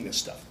roasting this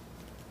stuff.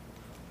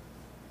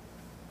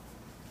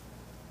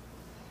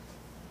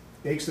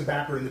 Bakes the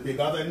batter in the big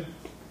oven,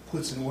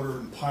 puts in order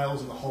and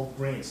piles in the whole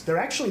grains. They're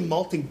actually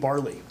malting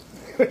barley,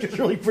 which is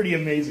really pretty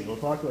amazing. We'll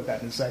talk about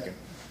that in a second.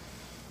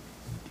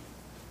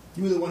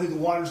 You are the one who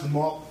waters the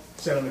malt,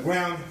 set on the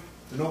ground.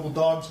 The noble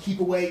dogs keep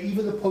away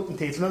even the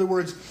potentates. In other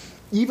words,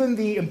 even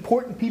the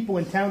important people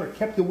in town are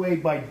kept away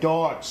by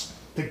dogs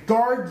to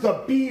guard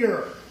the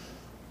beer.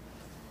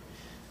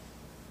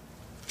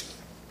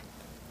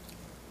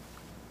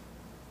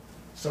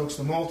 Soaks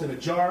the malt in a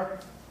jar,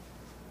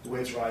 The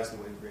waves rise, the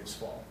waves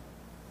fall.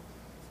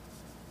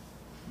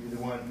 You're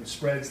the one who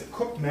spreads the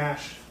cooked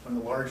mash on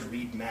the large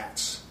reed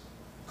mats.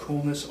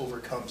 Coolness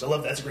overcomes. I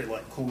love that. That's a great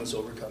line. Coolness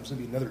overcomes.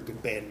 That'd be another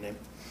good band name.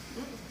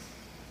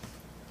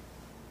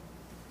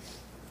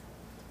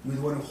 You're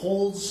the one who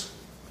holds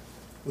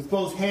with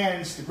both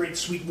hands the great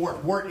sweet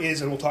wort. Wort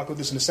is, and we'll talk about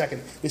this in a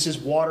second, this is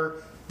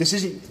water. This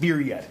isn't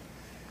beer yet.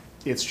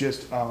 It's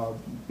just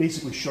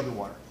basically sugar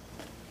water.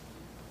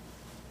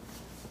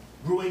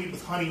 Brewing it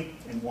with honey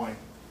and wine.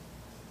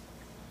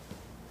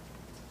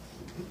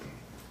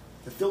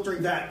 The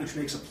filtering vat, which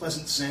makes a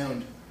pleasant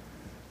sound,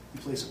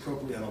 you place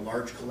appropriately on a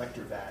large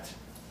collector vat.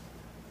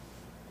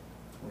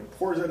 When it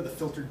pours out of the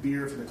filtered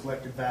beer from the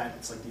collector vat,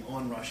 it's like the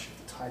onrush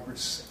of the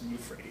Tigris and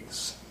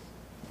Euphrates.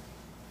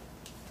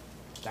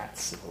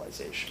 That's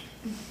civilization.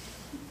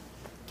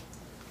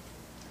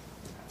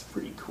 That's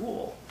pretty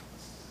cool.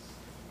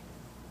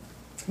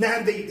 Now,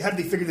 how did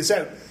they figure this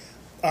out?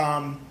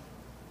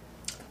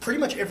 Pretty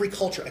much every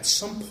culture at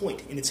some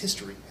point in its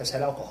history has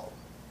had alcohol.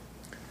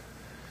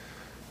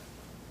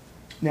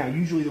 Now,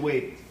 usually the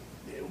way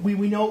we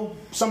know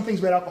some things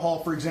about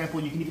alcohol, for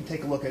example, you can even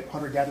take a look at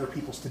hunter-gatherer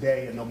peoples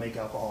today and they'll make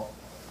alcohol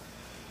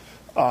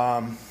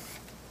of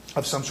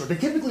some sort. They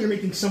typically are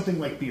making something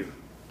like beer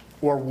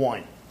or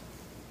wine.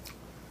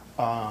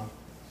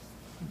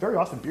 Very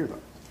often beer, though.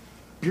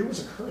 Beer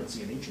was a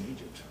currency in ancient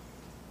Egypt.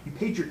 You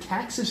paid your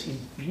taxes in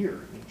beer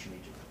in ancient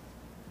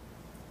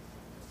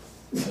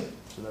Egypt.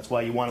 So that's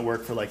why you want to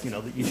work for, like, the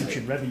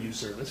Egyptian Revenue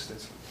Service.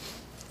 That's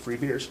free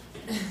beers.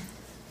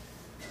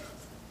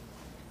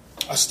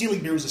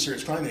 Stealing beer was a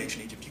serious crime in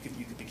ancient Egypt. You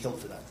could be killed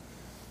for that.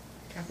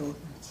 Capital.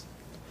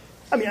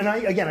 I mean, and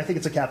I think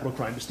it's a capital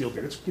crime to steal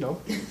beer. It's,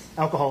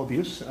 alcohol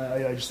abuse.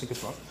 I just think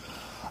it's wrong.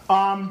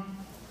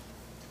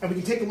 And we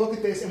can take a look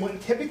at this, and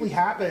what typically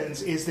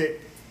happens is that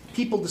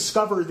people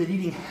discover that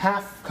eating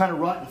half kind of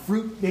rotten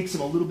fruit makes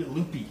them a little bit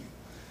loopy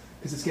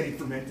because it's getting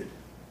fermented.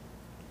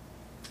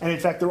 And in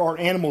fact, there are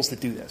animals that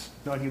do this,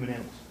 non-human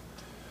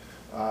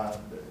animals.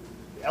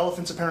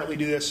 Elephants apparently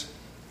do this.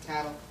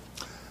 Cattle.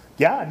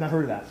 Yeah, I've not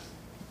heard of that.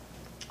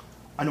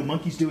 I know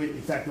monkeys do it.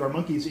 In fact, there are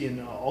monkeys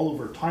in all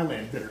over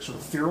Thailand that are sort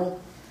of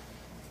feral,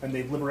 and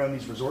they live around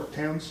these resort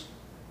towns,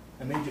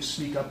 and they just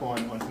sneak up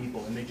on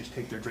people, and they just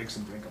take their drinks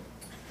and drink them.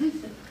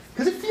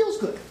 Because it feels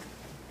good.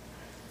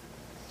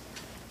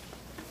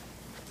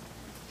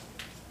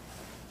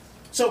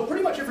 So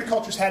pretty much every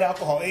culture's had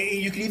alcohol.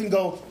 You could even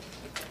go,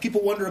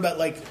 people wonder about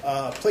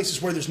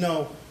places where there's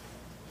no,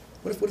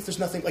 what if there's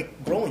nothing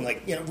like growing,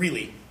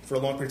 really, for a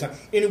long period of time.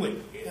 Anyway,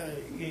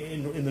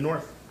 in the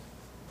north,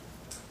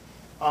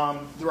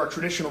 there are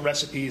traditional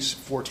recipes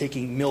for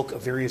taking milk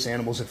of various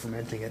animals and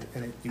fermenting it,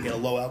 and you get a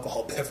low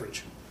alcohol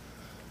beverage.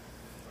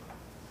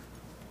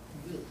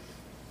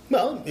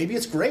 Well, maybe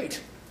it's great.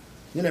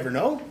 You never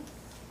know.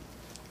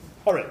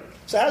 All right.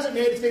 So how does it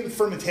manage with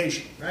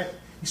fermentation, right?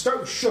 You start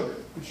with sugar,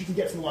 which you can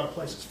get from a lot of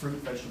places, fruit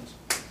and vegetables.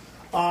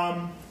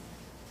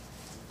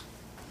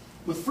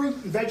 With fruit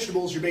and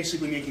vegetables, you're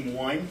basically making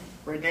wine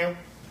right now,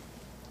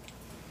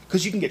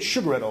 because you can get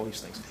sugar out of all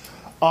these things.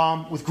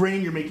 With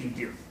grain, you're making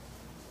beer.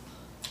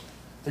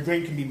 The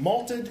grain can be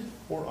malted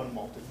or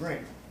unmalted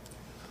grain.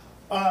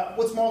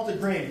 What's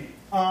malted grain?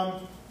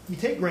 You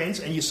take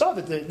grains, and you saw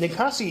that the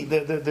Ninkasi,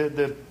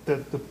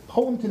 the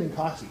poem to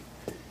Ninkasi,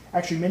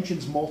 actually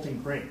mentions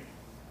malting grain.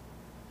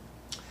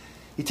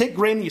 You take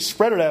grain and you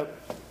spread it out,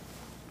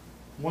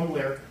 one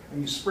layer, and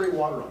you spray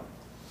water on it.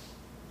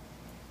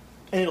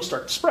 And it'll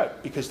start to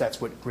sprout, because that's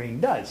what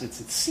grain does. It's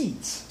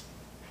seeds.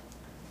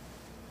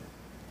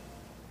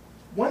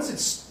 Once it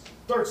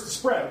starts to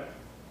sprout,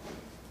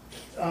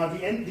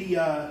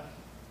 the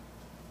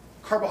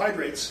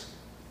carbohydrates,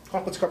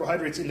 complex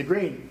carbohydrates in the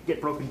grain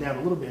get broken down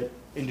a little bit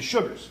into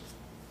sugars.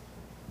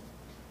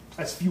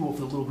 That's fuel for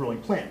the little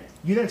growing plant.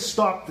 You then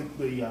stop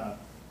the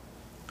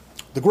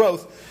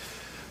growth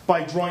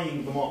by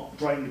drying the malt,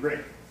 drying the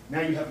grain.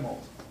 Now you have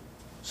malt.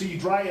 So you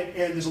dry it,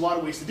 and there's a lot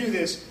of ways to do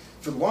this.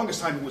 For the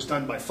longest time, it was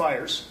done by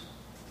fires.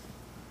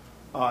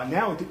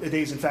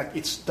 Nowadays, in fact,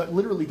 it's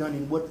literally done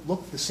in what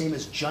look the same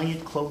as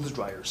giant clothes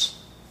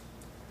dryers.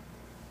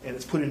 And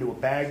it's put into a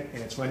bag,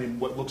 and it's run in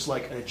what looks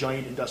like a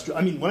giant industrial...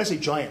 I mean, when I say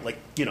giant,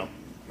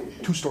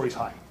 2 stories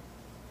high.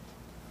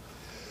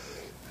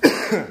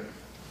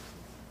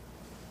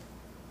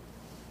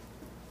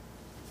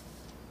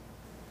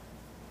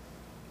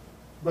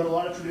 But a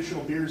lot of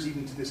traditional beers,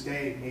 even to this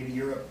day, made in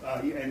Europe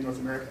and North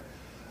America,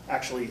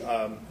 actually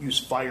use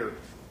fire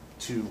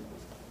to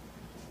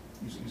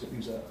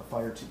use a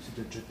fire to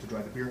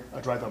dry the beer,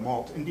 dry the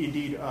malt. And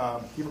indeed, you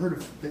ever heard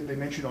of? They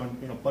mentioned on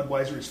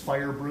Budweiser is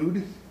fire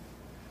brewed.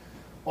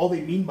 All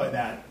they mean by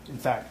that, in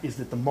fact, is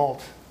that the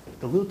malt,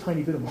 the little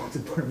tiny bit of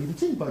malted barley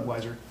that's in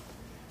Budweiser,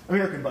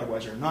 American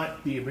Budweiser,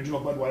 not the original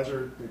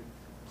Budweiser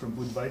from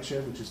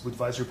Budweiser, which is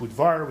Budweiser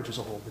Budvar, which is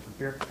a whole different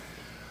beer.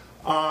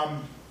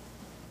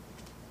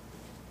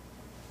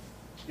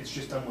 It's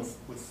just done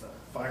with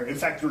fire. In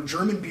fact, there are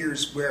German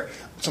beers where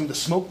some of the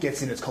smoke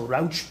gets in. It's called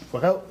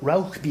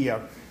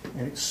Rauchbier,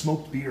 and it's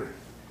smoked beer.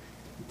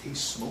 It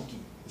tastes smoky.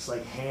 It's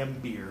like ham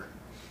beer.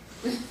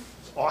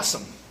 It's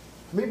awesome.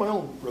 I made my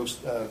own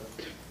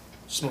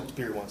smoked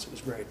beer once. It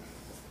was great.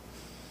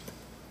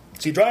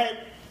 So you dry it.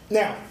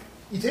 Now,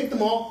 you take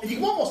them all, and you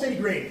can almost any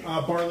grain.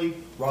 Barley,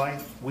 rye,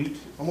 wheat,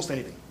 almost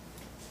anything.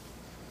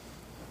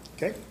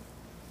 Okay?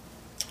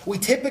 We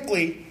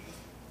typically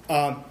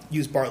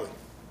use barley.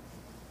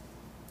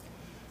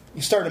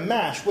 You start a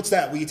mash. What's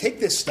that? Well, you take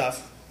this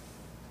stuff,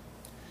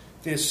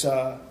 this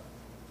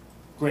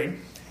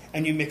grain,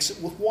 and you mix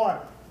it with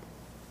water.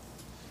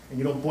 And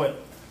you don't boil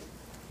it.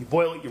 You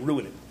boil it, you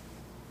ruin it.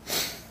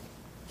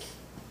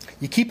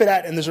 You keep it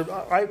at, and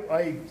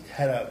I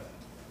had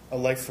a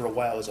life for a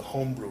while as a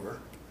home brewer.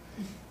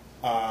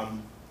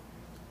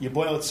 You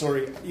boil it,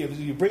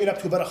 you bring it up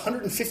to about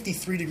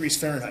 153 degrees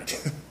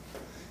Fahrenheit.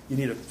 You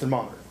need a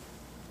thermometer.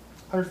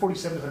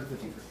 147 to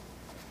 153.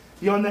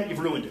 Beyond that, you've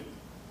ruined it.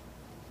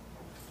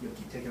 You'll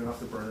keep taking it off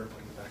the burner,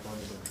 putting it back on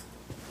the burner.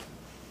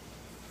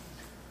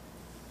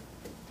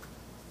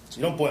 So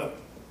you don't boil it.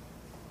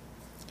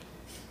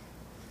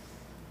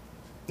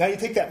 Now you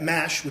take that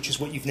mash, which is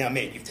what you've now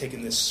made. You've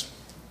taken this,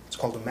 it's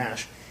called a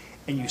mash,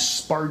 and you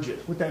sparge it.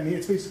 What that means,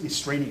 it's basically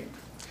straining it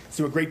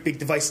through a great big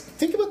device.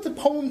 Think about the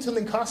poem to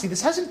Ninkasi.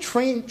 This hasn't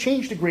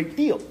changed a great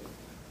deal.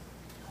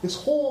 This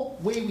whole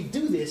way we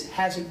do this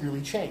hasn't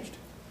really changed.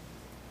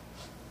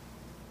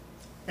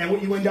 And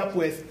what you end up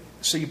with,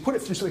 so you put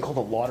it through something called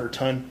a lauter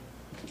tun,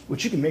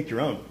 which you can make your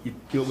own. You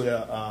do it with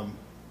a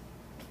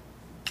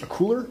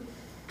cooler.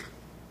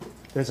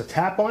 There's a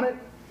tap on it,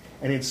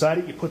 and inside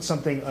it you put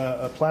something,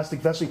 a plastic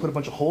vessel, you put a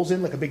bunch of holes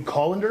in, like a big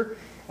colander,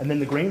 and then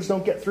the grains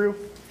don't get through.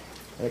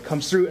 And it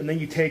comes through, and then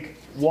you take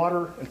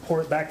water and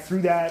pour it back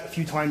through that a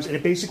few times, and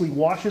it basically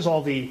washes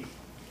all the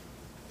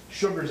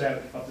sugars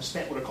out of the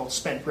what are called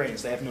spent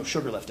grains. They have no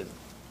sugar left in them.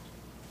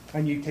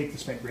 And you take the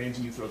spent grains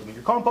and you throw them in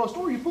your compost,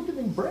 or you put them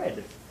in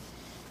bread.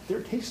 They're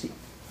tasty.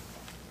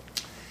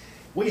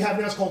 What you have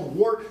now is called a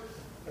wort,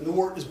 and the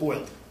wort is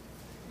boiled.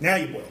 Now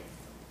you boil.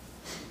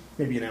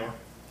 Maybe an hour.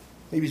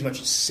 Maybe as much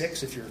as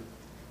 6 if you're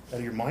out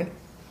of your mind.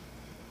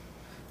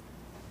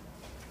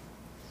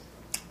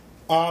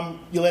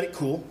 You let it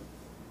cool.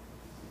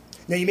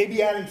 Now you may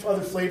be adding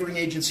other flavoring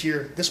agents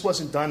here. This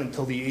wasn't done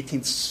until the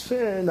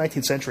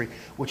 19th century,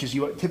 which is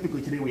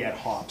typically today we add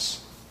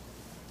hops.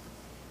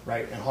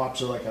 Right? And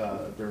hops are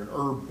they're an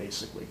herb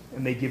basically.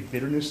 And they give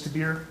bitterness to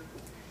beer.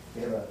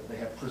 They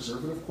have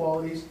preservative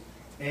qualities.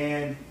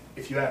 And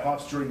if you add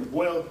hops during the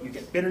boil, you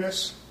get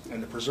bitterness.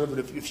 And the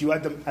preservative, if you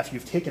add them after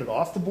you've taken it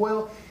off the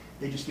boil,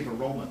 they just give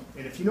aroma.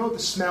 And if you know the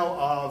smell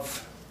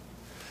of,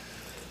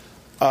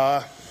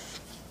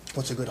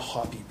 what's a good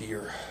hoppy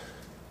beer?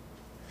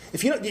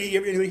 If you know,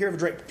 anybody here ever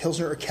drank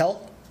Pilsner or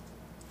Kel?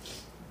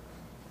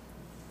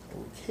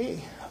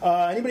 Okay.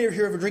 Anybody ever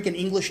here ever drink an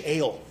English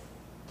ale?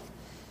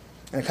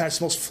 And it kind of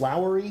smells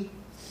flowery.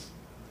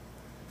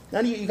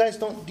 None of you guys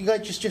don't. You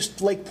guys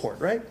just like port,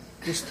 right?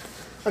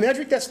 I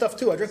drink that stuff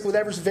too. I drink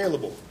whatever's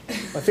available.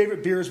 My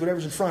favorite beer is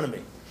whatever's in front of me.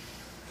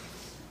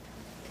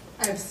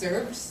 I've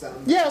served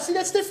some. Yeah, see,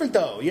 that's different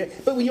though. Yeah,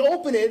 but when you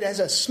open it, it has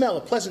a smell,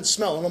 a pleasant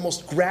smell, an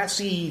almost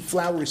grassy,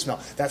 flowery smell.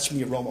 That's from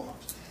the aroma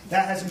hops.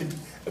 That hasn't been.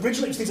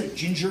 Originally, it was things like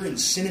ginger and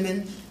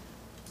cinnamon.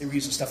 They were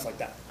using stuff like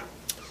that.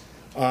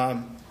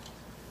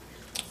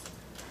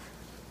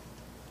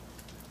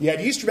 You had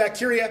yeast or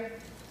bacteria.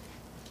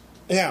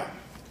 Now,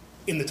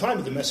 in the time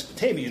of the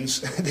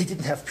Mesopotamians, they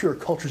didn't have pure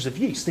cultures of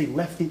yeast. They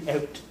left it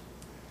out.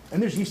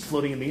 And there's yeast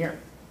floating in the air.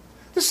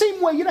 The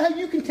same way, you know how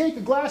you can take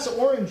a glass of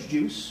orange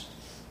juice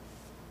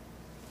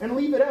and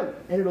leave it out,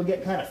 and it'll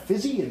get kind of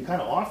fizzy and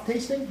kind of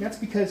off-tasting? That's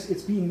because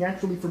it's being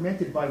naturally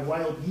fermented by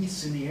wild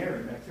yeasts in the air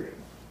and bacteria.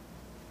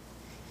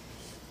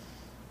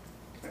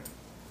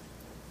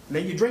 And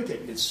then you drink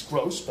it. It's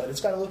gross, but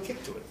it's got a little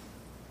kick to it.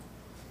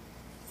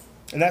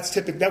 And that's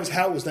typical. That was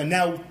how it was done.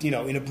 Now,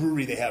 in a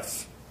brewery, they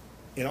have,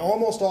 in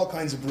almost all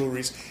kinds of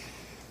breweries,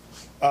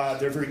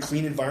 they're very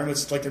clean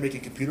environments. It's like they're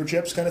making computer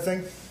chips kind of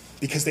thing,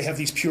 because they have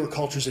these pure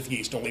cultures of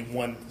yeast, only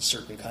one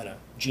certain kind of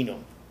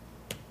genome.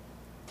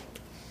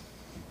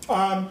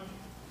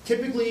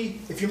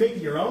 Typically, if you're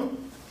making your own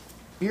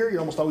beer,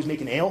 you're almost always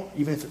making ale.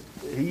 Even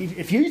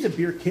if you use a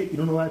beer kit, you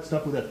don't know that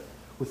stuff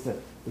with the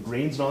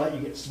grains and all that.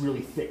 You get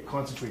really thick,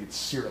 concentrated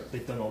syrup.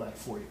 They've done all that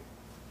for you.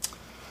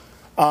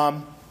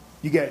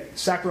 You get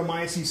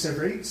Saccharomyces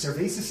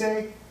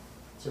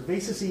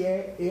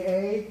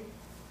cerevisiae.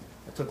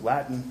 I took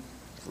Latin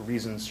for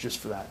reasons just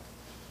for that.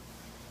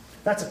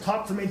 That's a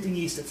top fermenting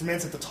yeast. It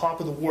ferments at the top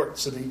of the wort.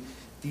 So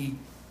the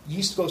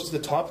yeast goes to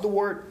the top of the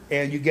wort,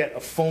 and you get a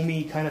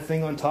foamy kind of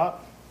thing on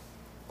top.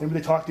 Remember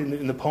they talked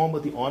in the poem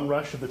about the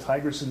onrush of the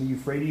Tigris and the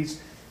Euphrates?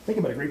 Think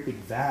about a great big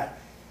vat,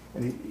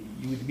 and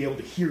you would be able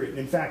to hear it. And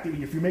in fact,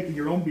 if you're making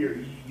your own beer,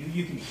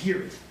 you can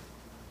hear it.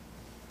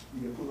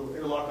 You can put a little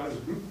airlock on it,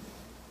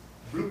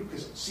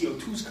 because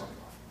CO2 is coming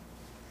off.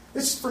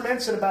 This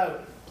ferments at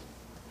about,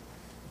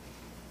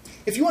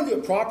 if you want to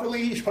do it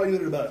properly, you should probably do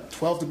it at about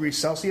 12 degrees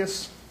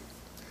Celsius.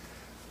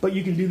 But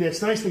you can do this.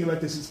 The nice thing about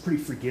this is it's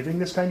pretty forgiving,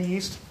 this kind of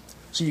yeast.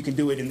 So you can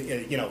do it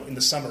in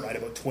the summer, right,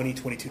 about 20,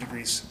 22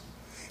 degrees.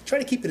 Try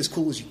to keep it as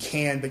cool as you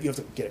can, but you have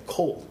to get it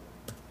cold.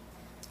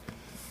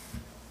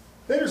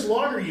 Then there's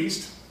lager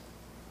yeast,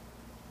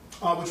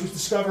 which was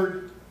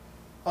discovered,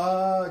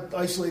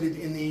 isolated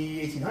in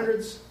the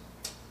 1800s.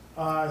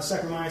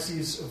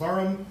 Saccharomyces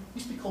varum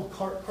used to be called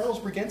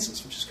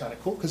Carlsbergensis, which is kind of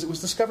cool because it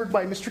was discovered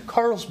by Mr.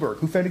 Carlsberg,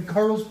 who founded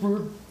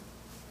Carlsberg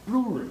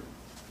Brewery.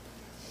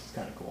 It's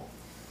kind of cool.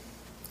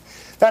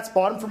 That's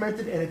bottom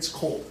fermented and it's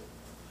cold.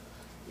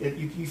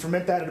 You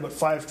ferment that at about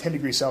 10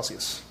 degrees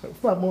Celsius.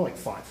 Well, more like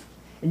 5.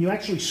 And you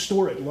actually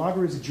store it.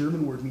 Lager is a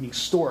German word meaning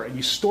store. And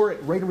you store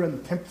it right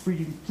around the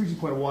freezing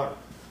point of water,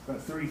 around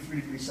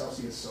 33 degrees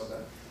Celsius, so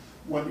that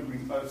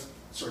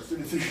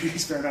 33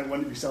 degrees Fahrenheit, 1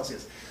 degree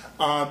Celsius.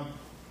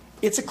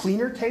 It's a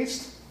cleaner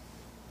taste.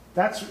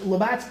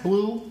 Labatt's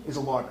Blue is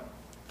a lager.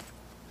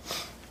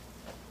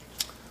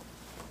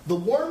 The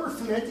warmer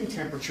fermenting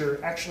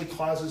temperature actually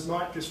causes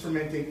not just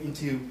fermenting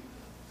into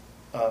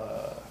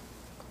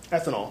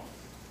ethanol,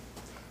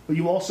 but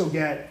you also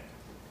get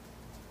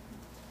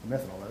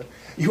methanol. Rather,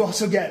 you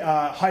also get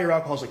higher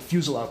alcohols like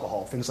fusel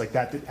alcohol, things like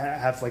that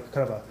have like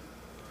kind of a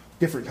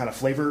different kind of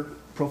flavor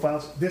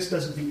profiles. This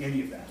doesn't do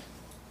any of that,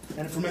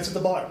 and it ferments at the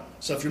bottom.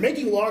 So if you're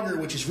making lager,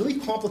 which is really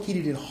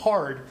complicated and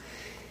hard,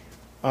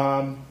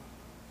 and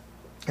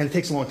it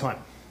takes a long time.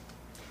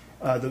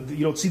 You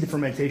don't see the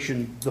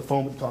fermentation, the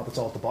foam at the top, it's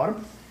all at the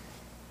bottom.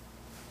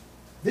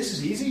 This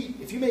is easy.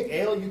 If you make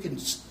ale,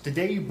 the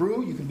day you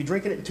brew, you can be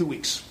drinking it in 2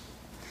 weeks.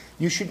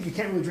 You can't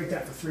really drink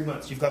that for 3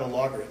 months. You've got to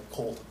lager it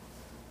cold.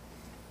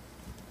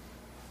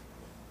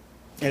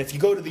 And if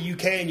you go to the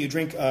UK and you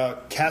drink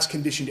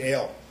cask-conditioned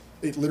ale,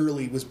 it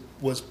literally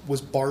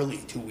was barley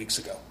 2 weeks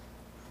ago.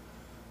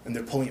 And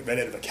they're pulling it right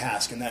out of a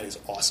cask, and that is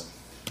awesome.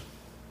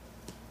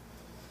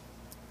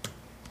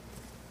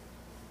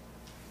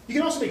 You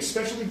can also make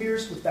specialty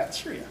beers with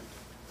bacteria.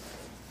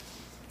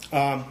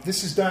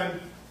 This is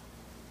done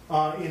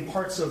in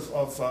parts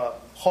of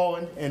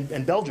Holland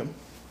and Belgium.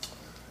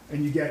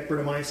 And you get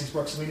Brettanomyces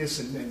bruxellinus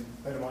and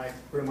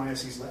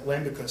Brettanomyces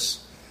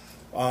lambicus.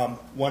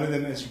 One of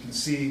them, as you can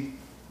see,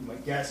 you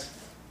might guess,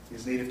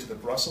 is native to the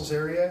Brussels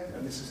area,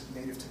 and this is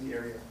native to the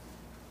area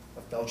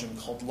of Belgium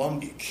called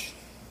Lambic.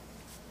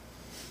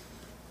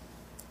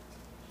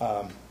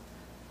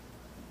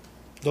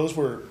 Those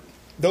are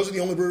the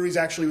only breweries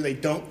actually where they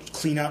don't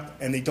clean up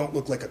and they don't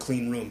look like a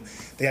clean room.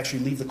 They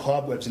actually leave the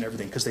cobwebs and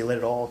everything because they let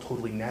it all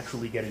totally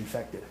naturally get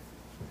infected.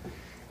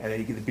 And then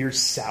you get the beer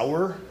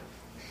sour,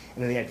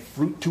 and then they add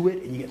fruit to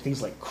it, and you get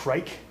things like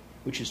Krijk,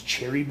 which is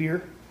cherry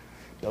beer,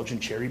 Belgian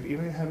cherry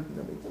beer.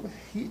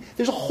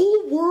 There's a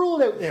whole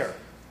world out there.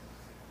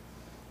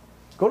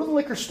 Go to the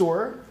liquor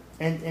store,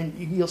 and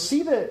you'll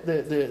see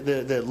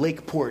the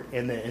Lake Port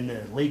and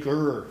the Lake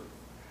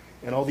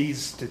and all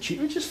these,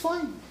 which is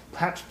fine.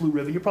 Pabst Blue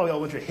Ribbon. You're probably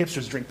all a bunch of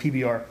hipsters drink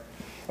PBR.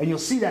 And you'll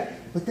see that.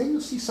 But then you'll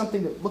see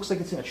something that looks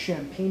like it's in a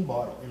champagne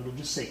bottle, and it'll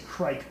just say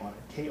Krijk on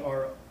it.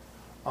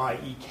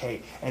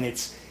 K-R-I-E-K. And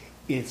it's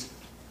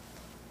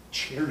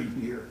cherry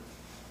beer.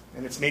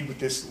 And it's made with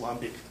this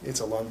Lambic.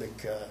 It's a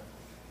Lambic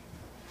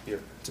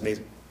beer. It's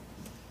amazing.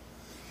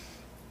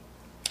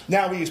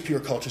 Now we use pure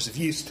cultures of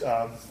yeast.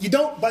 You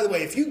don't, by the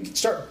way, if you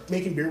start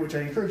making beer, which I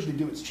encourage you to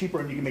do, it's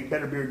cheaper and you can make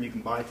better beer than you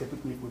can buy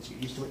typically once you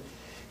get used to it.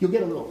 You'll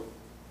get a little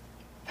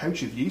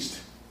pouch of yeast.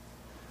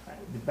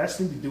 The best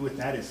thing to do with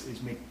that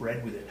is make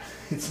bread with it.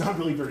 It's not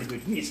really very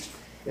good yeast.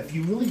 If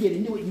you really get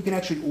into it, you can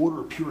actually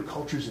order pure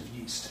cultures of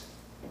yeast.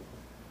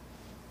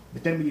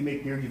 But then when you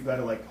make beer, you've got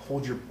to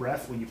hold your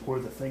breath when you pour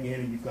the thing in,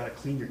 and you've got to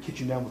clean your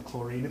kitchen down with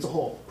chlorine. It's a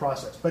whole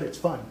process, but it's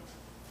fun.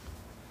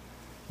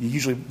 You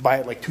usually buy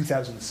it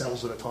 2,000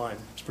 cells at a time.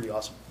 It's pretty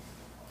awesome.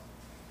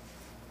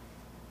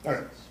 All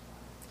right.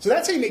 So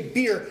that's how you make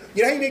beer.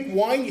 You know how you make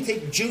wine? You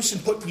take juice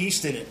and put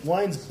yeast in it.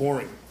 Wine's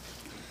boring.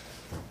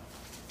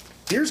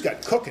 Beer's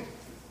got cooking.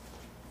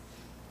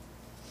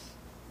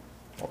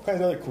 All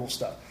kinds of other cool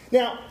stuff.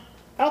 Now,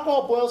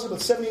 alcohol boils at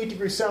about 78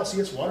 degrees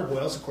Celsius. Water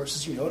boils, of course,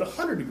 as you know, at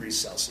 100 degrees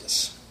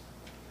Celsius.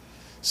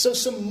 So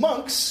some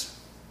monks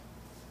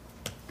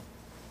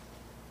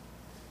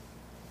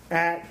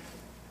at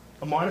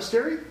a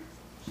monastery,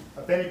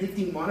 a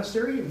Benedictine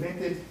monastery,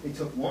 they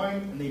took wine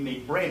and they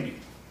made brandy.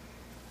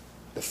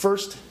 The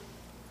first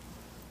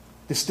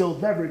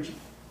distilled beverage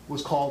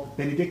was called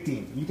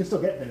Benedictine. You can still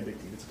get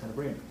Benedictine. It's a kind of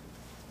brandy.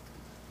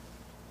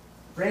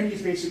 Brandy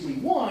is basically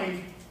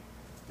wine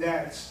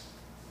that's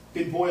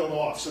been boiled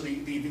off, so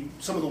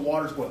some of the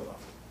water's boiled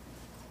off.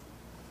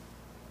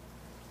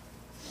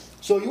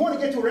 So you want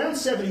to get to around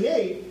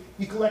 78,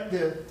 you collect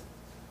the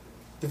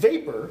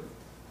vapor,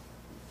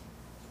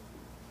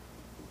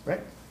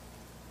 right?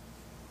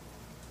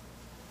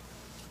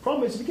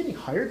 Problem is, if you're getting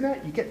higher than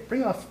that,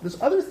 bring off. There's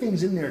other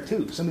things in there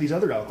too. Some of these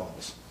other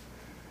alcohols,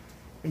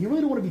 and you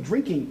really don't want to be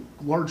drinking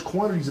large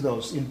quantities of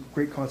those in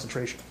great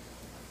concentration.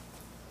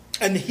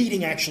 And the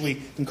heating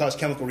actually can cause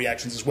chemical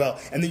reactions as well,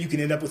 and then you can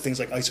end up with things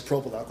like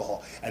isopropyl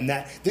alcohol. And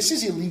this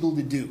is illegal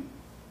to do.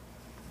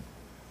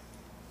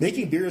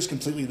 Making beer is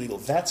completely legal.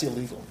 That's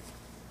illegal.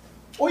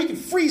 Or you can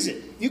freeze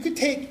it. You could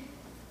take.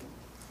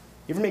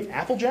 You ever make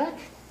Applejack?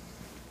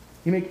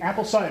 You make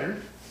apple cider.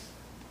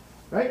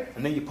 Right?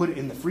 And then you put it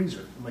in the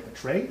freezer, in a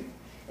tray,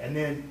 And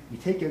then you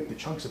take out the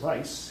chunks of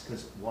ice,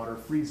 because water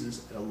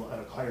freezes at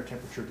a higher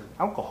temperature than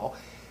alcohol.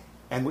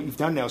 And what you've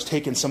done now is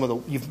taken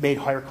you've made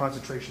higher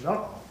concentration of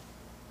alcohol.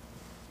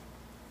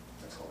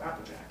 That's called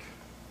Applejack.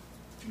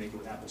 If you make it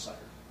with apple cider.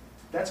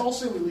 That's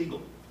also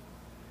illegal.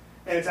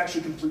 And it's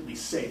actually completely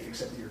safe,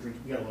 except that you're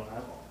drinking, you got a lot of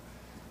alcohol.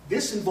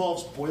 This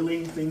involves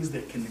boiling things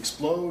that can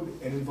explode,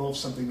 and involves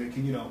something that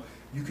can,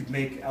 you could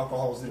make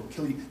alcohols that will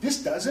kill you.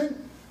 This doesn't,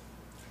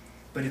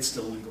 but it's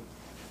still illegal.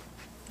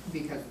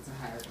 Because it's a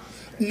higher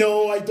concentration.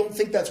 No, I don't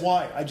think that's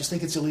why. I just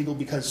think it's illegal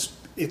because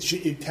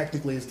it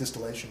technically is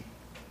distillation.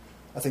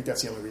 I think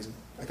that's the only reason.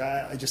 Like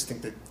I just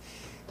think that,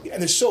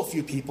 and there's so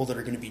few people that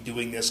are going to be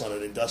doing this on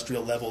an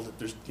industrial level that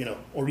there's,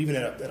 or even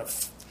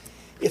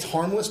it's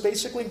harmless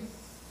basically.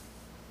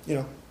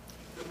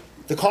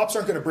 The cops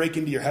aren't going to break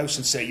into your house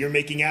and say, you're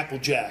making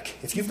Applejack.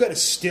 If you've got a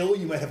still,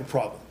 you might have a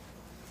problem.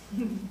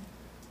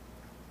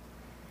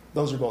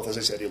 Those are both, as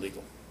I said,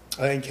 illegal.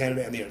 In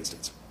Canada and the United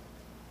States.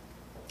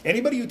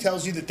 Anybody who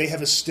tells you that they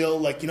have a still,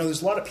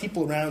 there's a lot of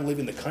people around live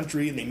in the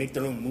country and they make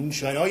their own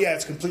moonshine. Oh, yeah,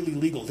 it's completely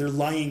legal. They're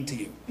lying to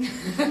you.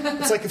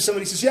 It's like if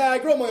somebody says, yeah, I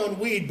grow my own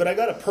weed, but I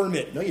got a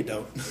permit. No, you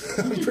don't.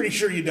 I'm pretty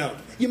sure you don't.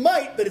 You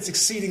might, but it's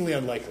exceedingly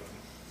unlikely.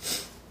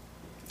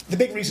 The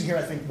big reason here,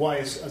 I think, why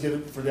is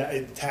for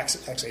that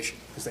taxation,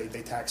 because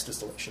they tax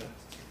distillation.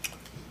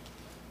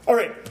 All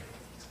right.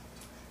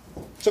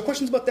 So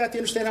questions about that? Do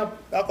you understand how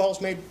alcohol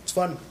is made? It's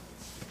fun.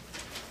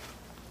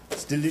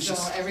 It's delicious.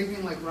 So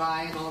everything like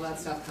rye and all that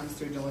stuff comes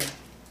through distillation.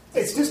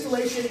 It's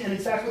distillation, and in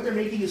fact, what they're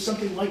making is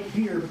something like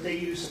beer, but they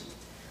use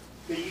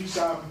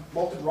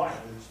malted rye.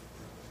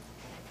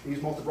 They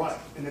use malted rye,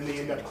 and then they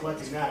end up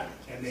collecting that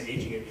and then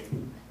aging it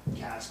in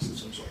casks of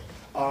some sort.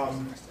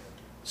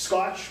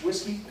 Scotch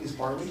whiskey is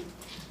barley.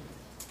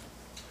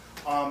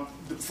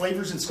 The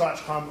flavors in Scotch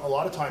come a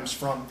lot of times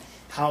from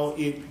how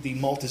the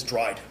malt is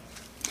dried,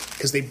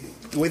 because the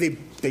way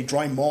they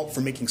dry malt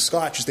for making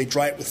Scotch is they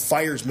dry it with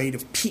fires made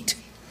of peat.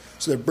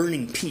 So they're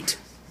burning peat.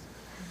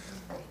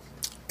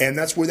 And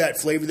that's where that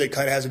flavor that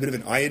kind of has a bit of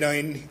an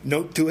iodine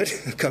note to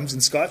it comes in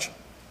Scotch.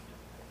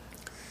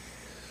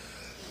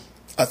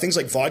 Things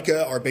like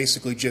vodka are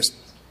basically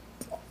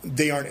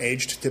they aren't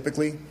aged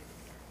typically.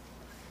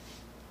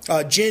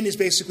 Gin is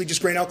basically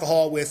just grain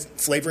alcohol with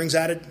flavorings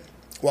added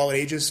while it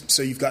ages.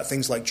 So you've got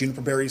things like juniper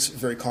berries, a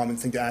very common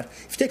thing to add.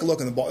 If you take a look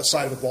on the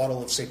side of a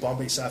bottle of, say,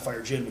 Bombay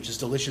Sapphire Gin, which is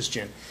delicious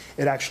gin,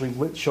 it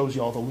actually shows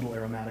you all the little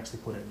aromatics they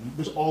put in.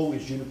 There's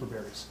always juniper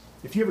berries.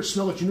 If you ever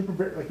smell a juniper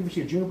berry, like if you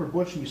see a juniper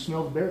bush and you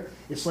smell the berry,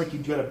 it's like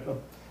you've got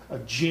a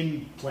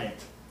gin plant.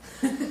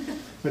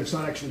 But it's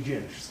not actually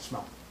gin, it's just a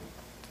smell.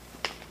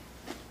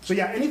 So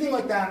yeah, anything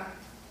like that,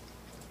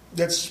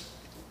 yeast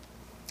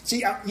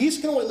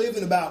can only live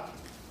in about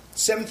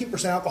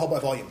 17% alcohol by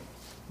volume.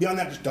 Beyond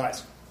that, it just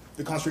dies.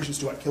 The concentration is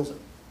too high, it kills it.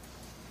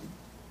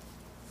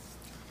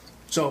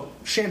 So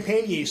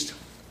champagne yeast,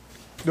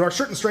 there are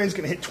certain strains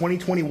going to hit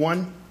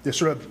 2021. They're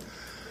sort of,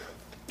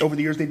 over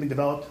the years they've been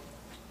developed.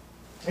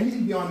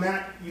 Anything beyond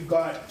that, you've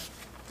got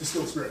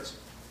distilled spirits.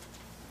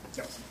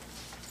 Yep.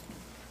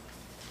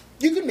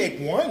 You can make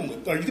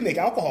wine, or you can make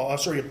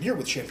a beer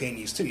with champagne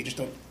yeast too.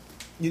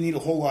 You need a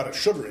whole lot of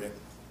sugar in it.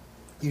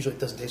 Usually it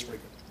doesn't taste very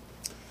good.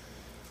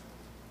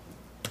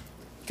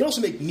 You can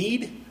also make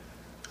mead,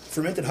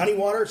 fermented honey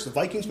water. It's the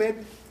Vikings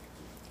made.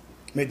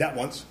 Made that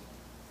once.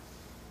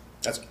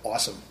 That's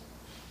awesome.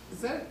 Is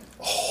that?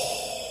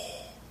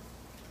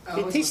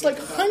 It tastes like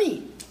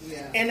honey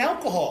and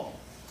alcohol.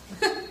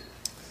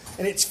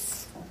 And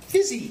it's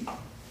fizzy.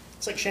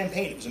 It's like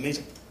champagne. It was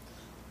amazing.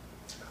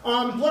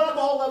 Blood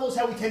alcohol level is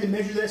how we tend to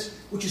measure this,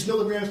 which is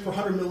milligrams per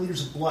 100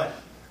 milliliters of blood.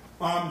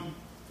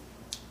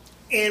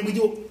 And we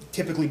do it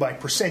typically by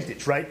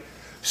percentage, right?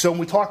 So when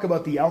we talk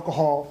about the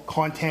alcohol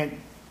content,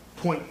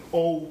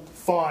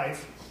 0.05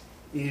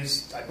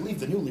 is, I believe,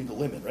 the new legal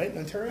limit, right, in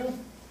Ontario?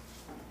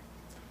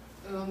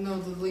 No,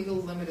 the legal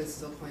limit is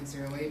still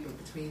 0.08, but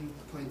between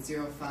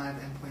 0.05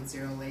 and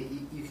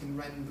 0.08, you can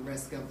run the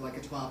risk of like a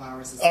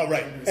 12-hour suspension. Oh,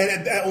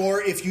 right.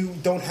 Or if you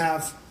don't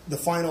have the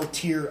final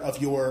tier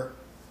of your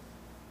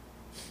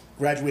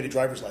graduated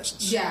driver's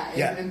license.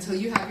 Yeah. Until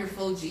you have your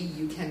full G,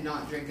 you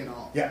cannot drink at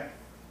all. Yeah.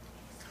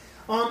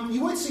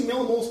 You would see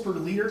millimoles per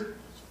liter.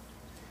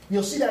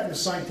 You'll see that in the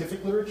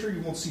scientific literature.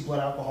 You won't see blood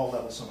alcohol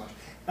levels so much.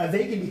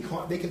 They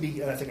can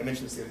be, and I think I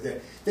mentioned this the other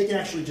day, they can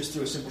actually just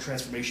through a simple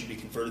transformation be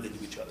converted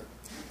into each other.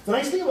 The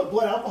nice thing about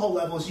blood alcohol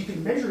level is you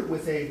can measure it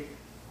with you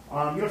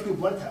don't have to do a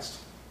blood test,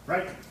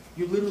 right?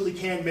 You literally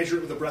can measure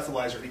it with a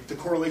breathalyzer. The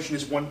correlation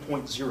is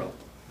 1.0.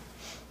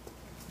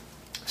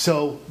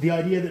 So the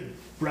idea that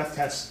breath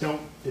tests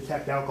don't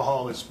detect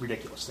alcohol is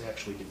ridiculous. They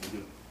actually do. They do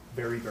it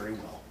very, very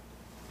well.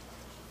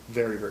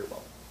 Very, very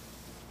well.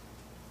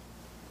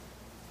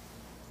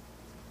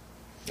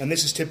 And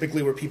this is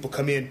typically where people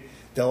come in.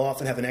 They'll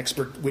often have an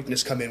expert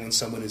witness come in when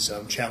someone is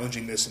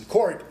challenging this in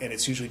court, and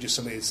it's usually just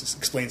somebody that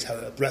explains how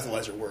a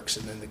breathalyzer works,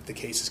 and then the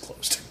case is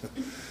closed.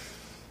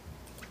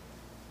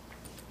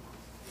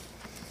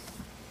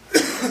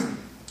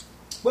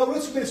 Well,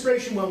 risk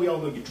administration, well, we all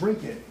know you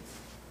drink it.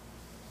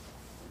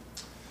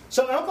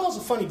 So alcohol is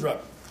a funny drug.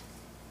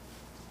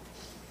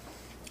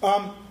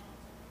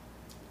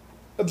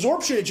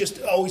 Absorption is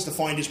just always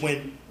defined as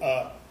when,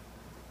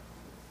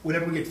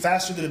 whenever we get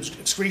faster than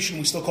excretion,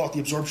 we still call it the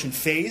absorption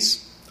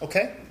phase,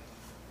 okay?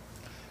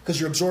 Because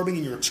you're absorbing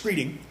and you're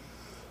excreting.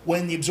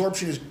 When the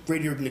absorption is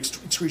greater than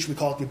excretion, we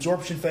call it the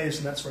absorption phase,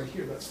 and that's right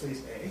here. That's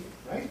phase A,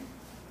 right?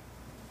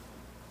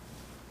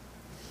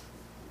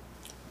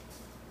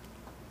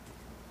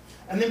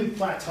 And then we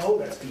plateau,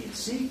 that's B and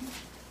C.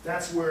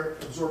 That's where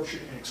absorption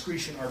and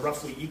excretion are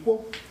roughly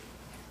equal.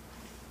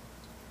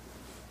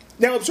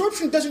 Now,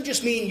 absorption doesn't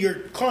just mean you're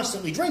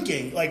constantly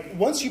drinking. Like,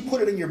 once you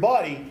put it in your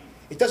body,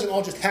 it doesn't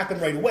all just happen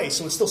right away,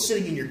 so it's still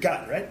sitting in your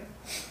gut, right?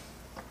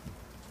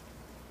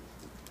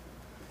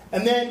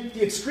 And then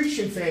the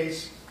excretion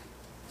phase,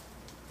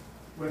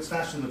 when it's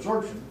faster than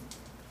absorption,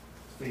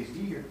 phase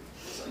D here.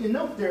 So you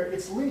note there,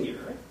 it's linear,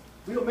 right?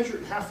 We don't measure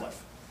it in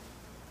half-life.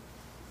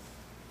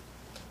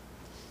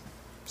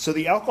 So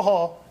the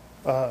alcohol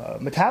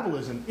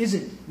metabolism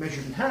isn't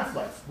measured in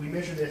half-life. We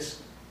measure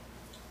this,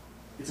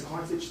 it's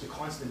just a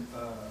constant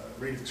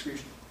rate of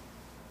excretion.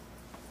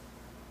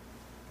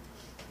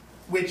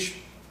 Which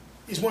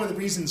is one of the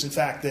reasons, in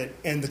fact, that,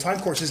 and the time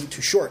course isn't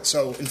too short,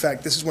 so in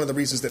fact, this is one of the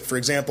reasons that, for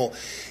example,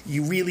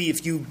 you really,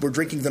 if you were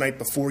drinking the night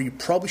before, you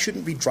probably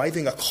shouldn't be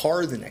driving a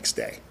car the next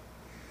day.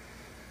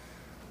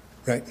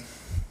 Right?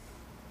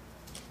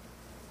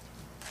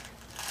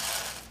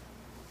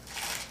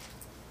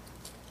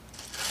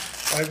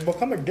 I've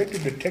become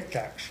addicted to Tic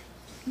Tacs.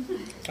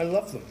 I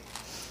love them.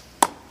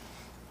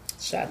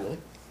 It's sad, really.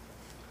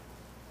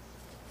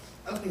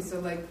 Okay, so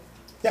like,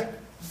 Yeah.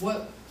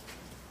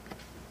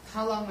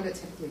 how long would it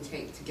typically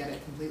take to get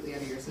it completely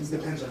out of your It system?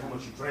 depends on how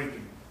much you drink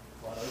and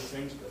a lot of other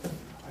things, but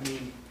I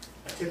mean,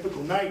 a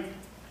typical night,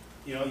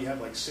 you know, you have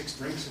like 6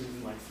 drinks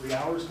in like 3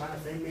 hours kind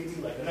of thing, maybe.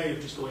 Like a night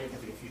of just going and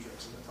having a few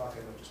drinks. I'm not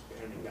talking about just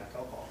handing back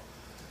alcohol.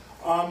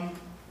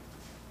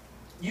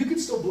 You could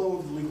still blow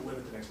over the legal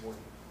limit the next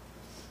morning.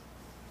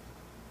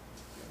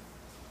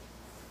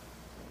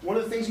 One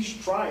of the things you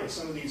should try is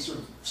some of these sort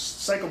of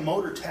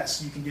psychomotor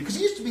tests you can do. Because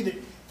it used to be that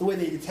the way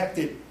they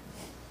detected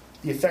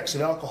the effects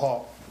of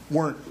alcohol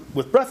weren't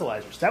with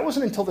breathalyzers. That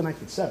wasn't until the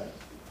 1970s.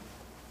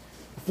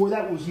 Before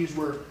that was used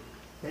were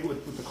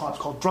what the cops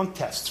called drunk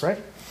tests, right?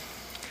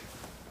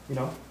 You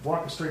know,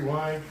 walk a straight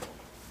line,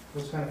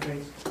 those kind of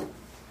things.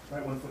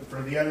 Right, one foot in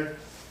front of the other.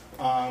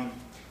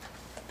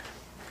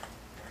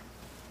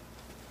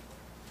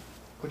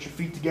 Put your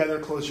feet together,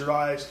 close your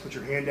eyes, put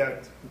your hand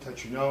out and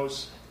touch your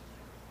nose,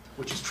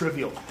 which is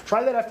trivial.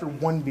 Try that after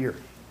 1 beer.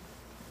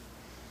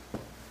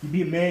 You'd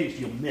be amazed,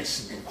 you'll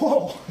miss. And go,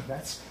 whoa,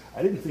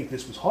 I didn't think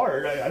this was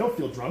hard. I don't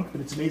feel drunk,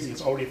 but it's amazing.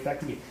 It's already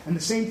affecting me. And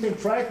the same thing,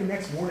 try it the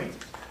next morning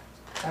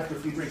after a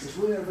few drinks. It's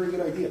really not a very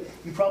good idea.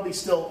 You probably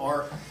still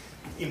are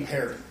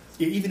impaired.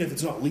 Even if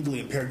it's not legally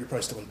impaired, you're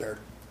probably still impaired.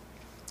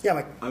 Yeah,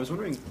 Mike. I was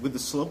wondering, would the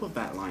slope of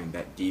that line,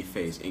 that D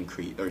phase,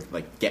 increase or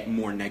like get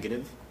more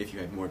negative if you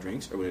had more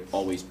drinks, or would it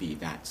always be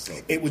that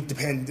slope? It would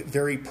depend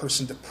very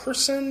person to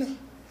person.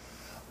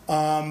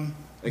 But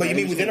you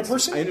mean within a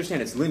person? I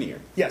understand it's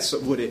linear. Yes.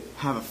 But would it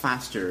have a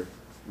faster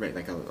rate,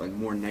 like a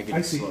more negative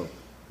I see. slope?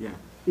 Yeah.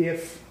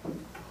 If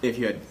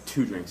you had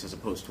 2 drinks as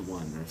opposed to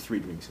 1, or 3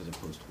 drinks as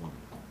opposed to 1,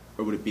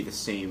 or would it be the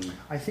same?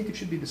 I think it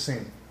should be the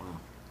same. Wow.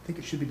 I think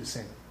it should be the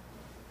same.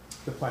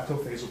 The plateau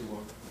phase will be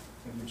longer,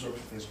 and the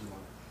absorption phase will be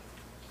longer.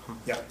 Huh.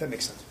 Yeah, that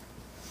makes sense.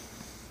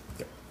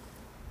 Yeah.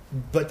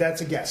 But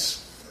that's a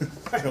guess.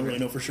 I don't really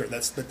know for sure.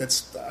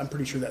 I'm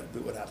pretty sure that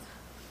would happen.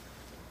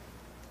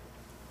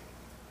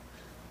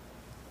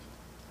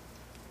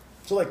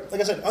 So like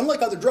I said,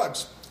 unlike other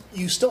drugs,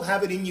 you still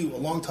have it in you a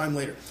long time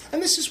later.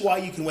 And this is why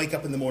you can wake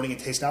up in the morning and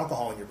taste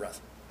alcohol in your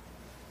breath.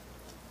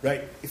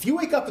 Right? If you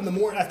wake up in the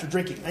morning after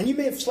drinking, and you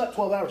may have slept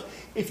 12 hours,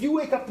 if you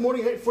wake up the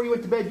morning right before you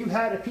went to bed, you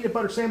had a peanut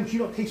butter sandwich, you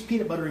don't taste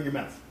peanut butter in your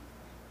mouth.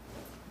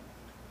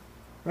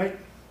 Right?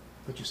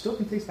 But you still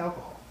can taste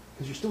alcohol,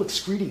 because you're still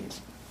excreting it.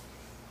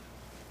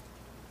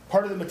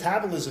 Part of the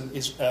metabolism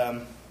is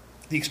the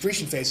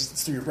excretion phase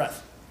is through your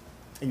breath,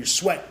 and your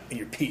sweat, and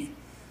your pee,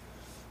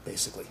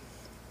 basically.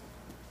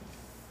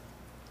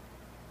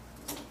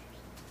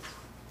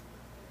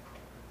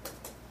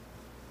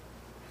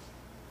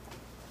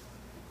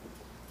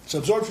 So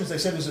absorption, as I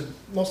said,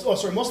 most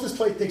of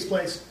this takes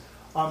place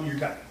in your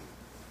gut,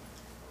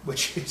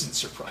 which isn't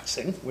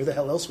surprising. Where the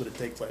hell else would it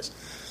take place?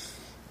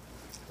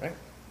 Right?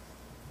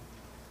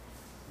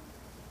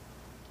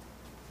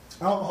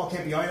 Alcohol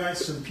can't be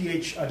ionized, so the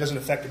pH doesn't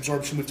affect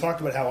absorption. We've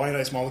talked about how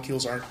ionized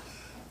molecules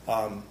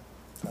don't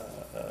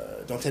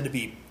tend to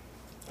be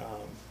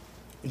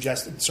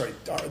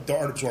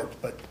aren't absorbed,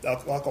 but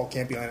alcohol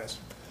can't be ionized.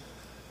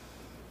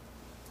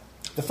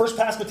 The first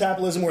pass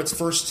metabolism, where it's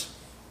first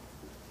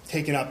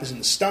taken up, is in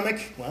the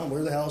stomach. Well,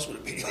 where the hell else would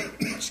it be?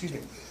 Excuse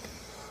me.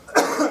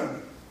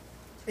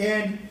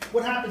 And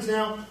what happens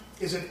now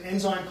is an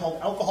enzyme called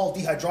alcohol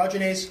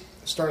dehydrogenase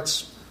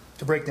starts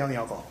to break down the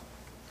alcohol.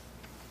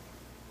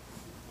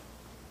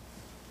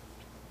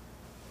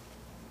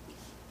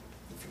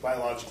 If you're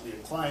biologically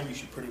inclined, you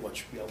should pretty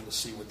much be able to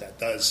see what that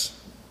does.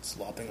 It's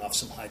lopping off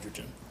some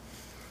hydrogen.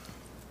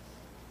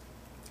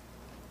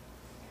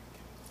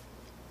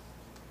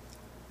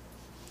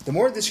 The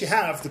more of this you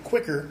have, the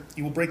quicker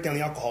you will break down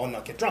the alcohol and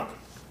not get drunk.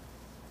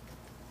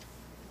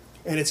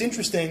 And it's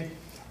interesting,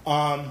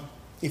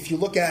 if you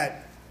look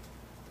at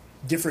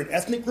different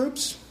ethnic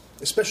groups,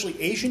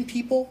 especially Asian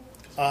people,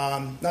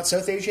 not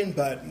South Asian,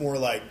 but more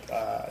like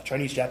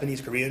Chinese, Japanese,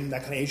 Korean,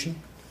 that kind of Asian,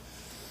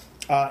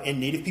 and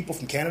Native people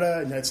from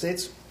Canada, United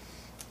States,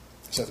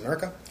 South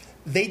America,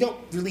 they don't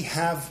really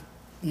have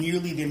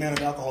nearly the amount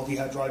of alcohol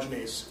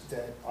dehydrogenase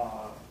that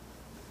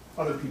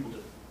other people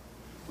do,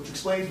 which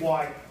explains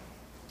why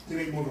they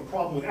make more of a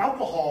problem with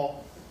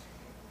alcohol,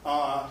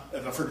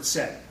 as I've heard it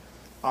said,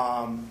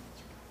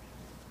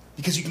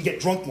 because you can get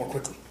drunk more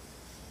quickly.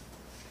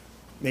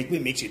 It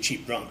makes you a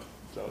cheap drunk,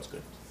 so it's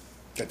good.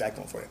 Got that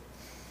going for you.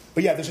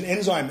 But yeah, there's an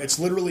enzyme. It's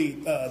literally,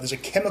 there's a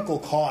chemical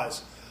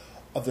cause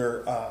of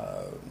there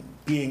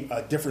being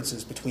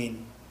differences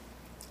between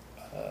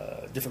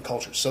different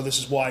cultures. So this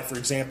is why, for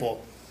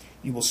example,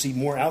 you will see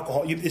more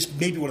alcohol. This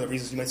may be one of the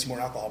reasons you might see more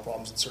alcohol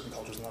problems in certain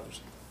cultures than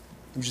others,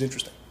 which is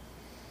interesting.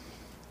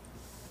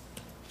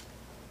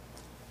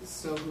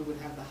 So who would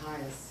have the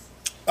highest?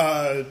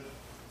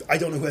 I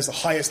don't know who has the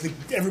highest.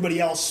 Everybody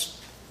else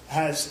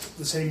has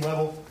the same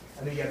level.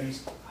 And then you have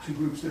these two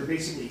groups that are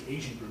basically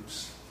Asian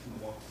groups.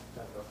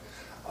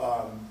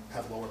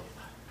 Have lower.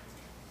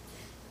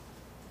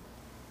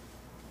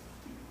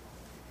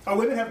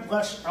 Women have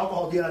less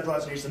alcohol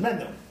dehydrogenase than men,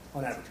 though,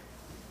 on average.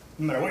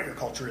 No matter what your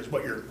culture is,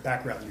 what your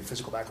background, your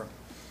physical background.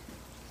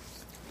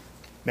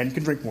 Men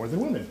can drink more than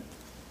women.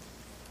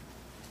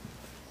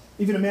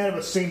 Even a man of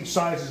the same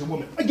size as a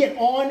woman. Again,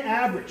 on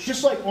average,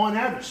 just like on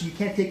average. So you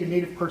can't take a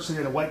native person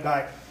and a white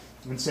guy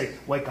and say,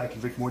 white guy can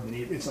drink more than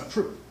native. It's not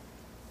true.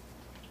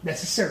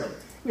 Necessarily.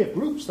 We have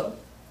groups, though.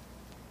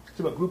 It's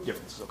about group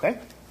differences, okay?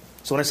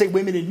 So when I say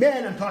women and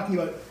men, I'm talking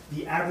about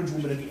the average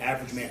woman and the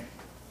average man.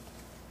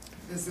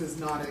 This is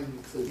not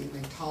including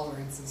like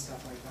tolerance and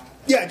stuff like that.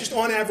 Yeah, just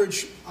on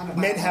average,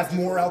 men have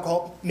more biological-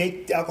 alcohol,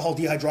 make alcohol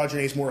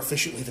dehydrogenase more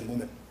efficiently than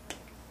women.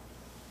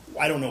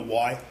 I don't know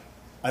why.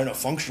 I don't know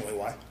functionally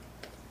why.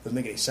 Doesn't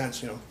make any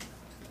sense, you know.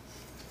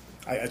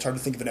 It's hard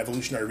to think of an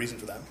evolutionary reason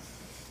for that.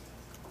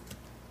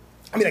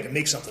 I mean, I can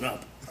make something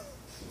up.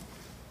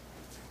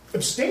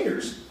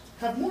 Abstainers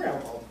have more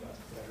alcohol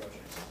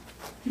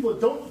dehydrogenase. People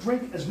that don't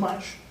drink as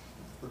much,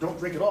 or don't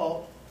drink at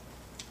all,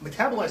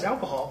 metabolize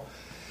alcohol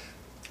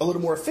a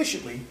little more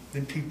efficiently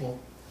than people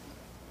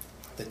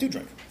that do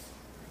drink.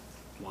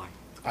 Why?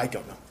 I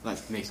don't know.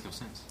 That makes no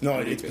sense. No,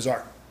 it's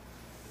bizarre.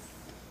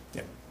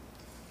 Yeah.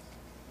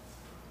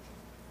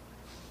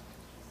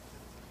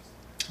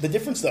 The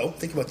difference, though,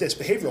 think about this,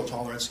 behavioral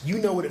tolerance, you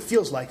know what it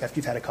feels like after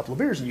you've had a couple of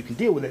beers and you can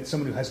deal with it.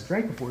 Someone who hasn't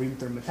drank before, even if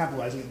they're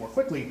metabolizing it more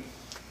quickly,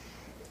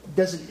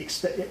 doesn't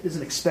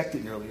expect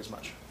it nearly as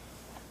much.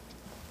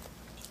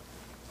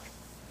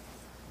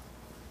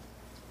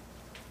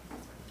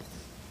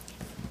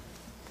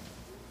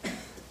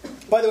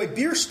 By the way,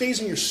 beer stays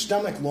in your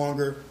stomach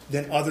longer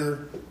than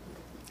other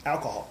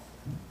alcohol.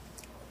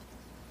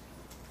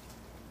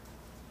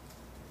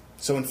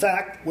 So in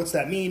fact, what's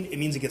that mean? It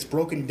means it gets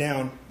broken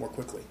down more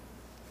quickly.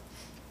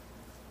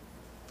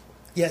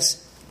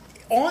 Yes,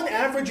 on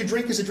average, a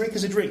drink is a drink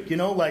is a drink. You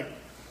know, like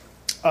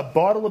a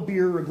bottle of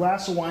beer or a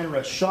glass of wine or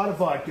a shot of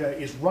vodka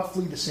is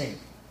roughly the same.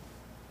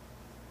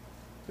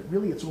 But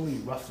really, it's only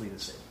roughly the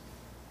same.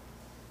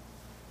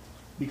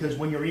 Because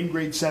when you're in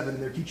grade 7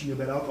 and they're teaching you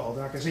about alcohol,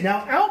 they're not going to say,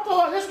 now,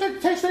 alcohol, this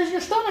stays in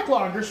your stomach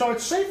longer, so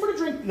it's safer to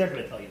drink. They're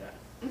going to tell you that.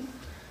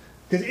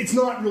 Because it's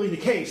not really the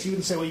case. You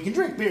would say, well, you can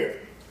drink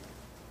beer.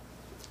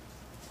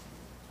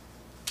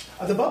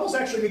 The bubbles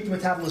actually make the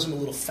metabolism a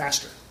little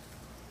faster,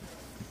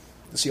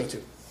 the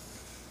CO2.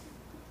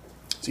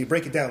 So you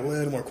break it down a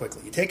little more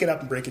quickly. You take it up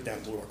and break it down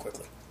a little more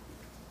quickly.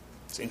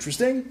 It's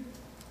interesting.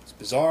 It's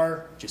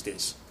bizarre. It just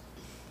is.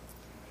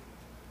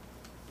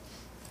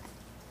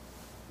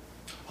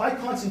 High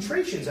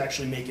concentrations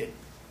actually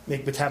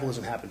make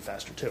metabolism happen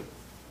faster too.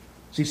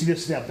 So you see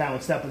this is now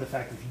balanced out by the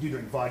fact that if you do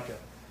drink vodka,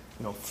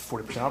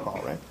 40%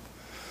 alcohol, right?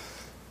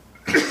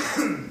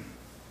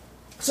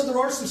 So there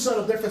are some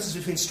subtle differences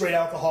between straight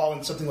alcohol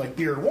and something like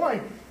beer or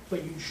wine,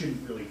 but you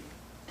shouldn't really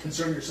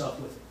concern yourself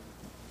with it.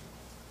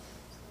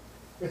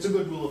 It's a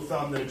good rule of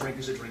thumb that a drink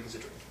is a drink is a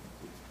drink.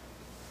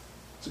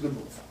 It's a good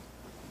rule of thumb.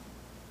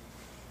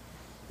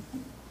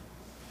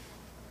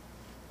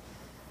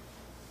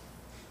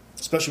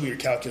 Especially when you're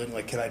calculating,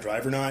 like, can I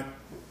drive or not?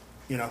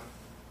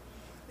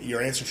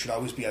 Your answer should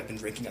always be, I've been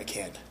drinking, I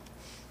can't.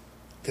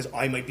 Because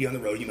I might be on the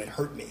road, you might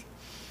hurt me.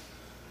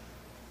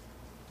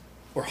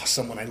 Or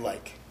someone I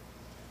like.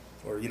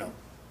 Or,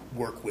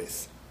 work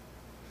with.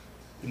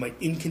 You might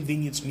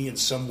inconvenience me in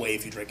some way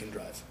if you drink and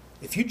drive.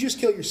 If you just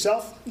kill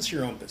yourself, it's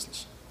your own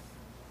business.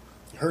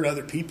 You hurt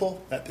other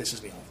people, that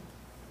pisses me off.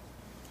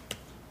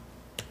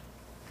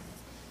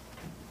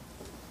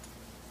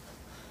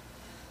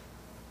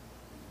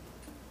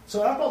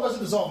 So alcohol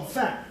doesn't dissolve in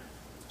fat.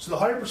 So the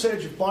higher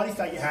percentage of body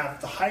fat you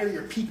have, the higher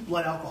your peak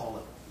blood alcohol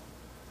level.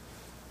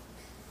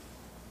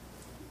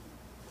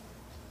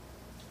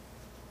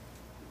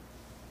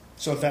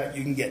 So in fact,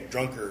 you can get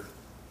drunker,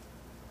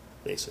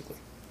 basically.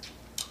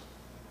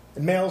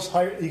 In males,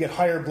 you get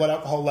higher blood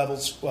alcohol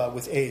levels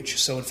with age.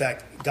 So, in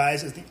fact,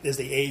 guys, as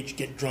they age,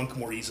 get drunk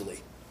more easily.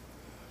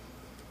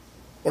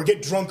 Or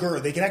get drunker.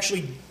 They can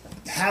actually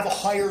have a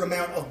higher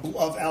amount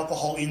of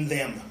alcohol in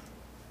them.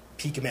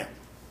 Peak amount.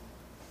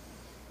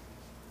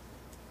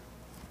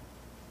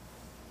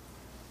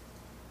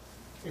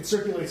 It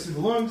circulates through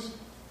the lungs,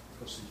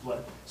 goes through the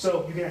blood.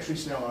 So you can actually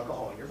smell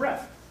alcohol in your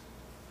breath.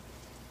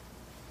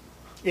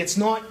 It's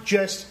not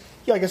just,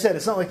 like I said,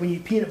 it's not like when you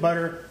eat peanut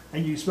butter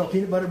and you smell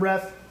peanut butter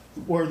breath,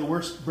 or the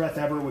worst breath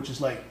ever, which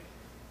is like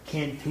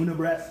canned tuna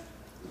breath.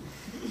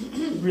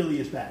 It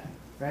really is bad,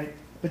 right?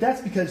 But that's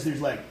because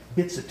there's like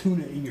bits of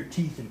tuna in your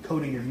teeth and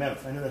coating your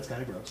mouth. I know that's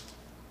kind of gross,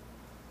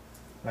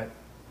 right?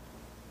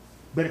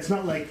 But it's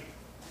not like,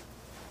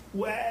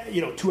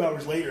 2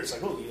 hours later, it's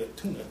like, oh, you got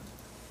tuna.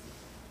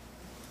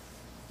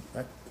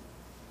 Right?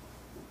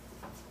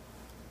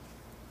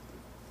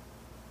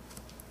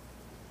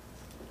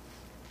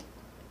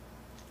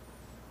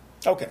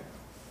 Okay.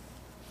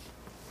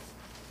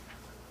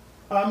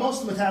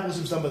 Most of the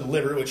metabolism is done by the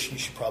liver, which you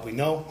should probably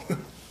know.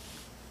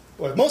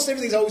 Well, most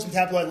everything's always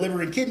metabolized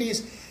liver and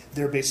kidneys.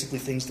 They're basically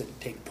things that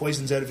take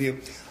poisons out of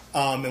you.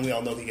 And we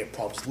all know that you get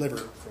problems with liver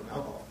from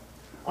alcohol.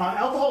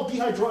 Alcohol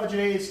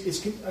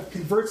dehydrogenase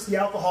converts the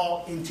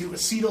alcohol into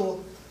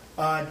acetyl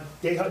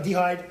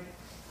dehyde.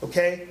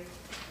 Okay?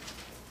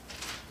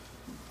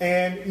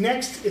 And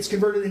next, it's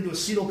converted into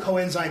acetyl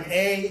coenzyme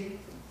A.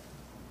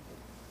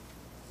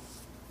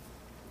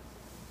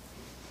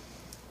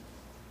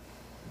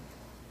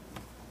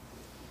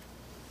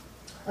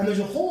 And there's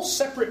a whole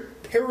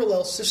separate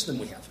parallel system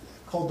we have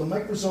called the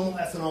microsomal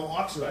ethanol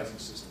oxidizing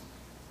system.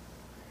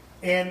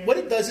 And what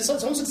it does, it's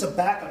almost a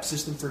backup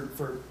system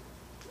for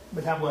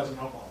metabolizing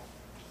alcohol.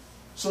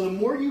 So the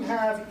more you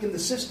have in the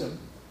system,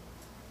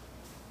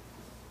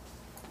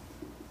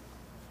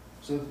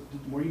 so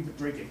the more you're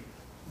drinking,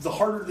 the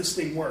harder this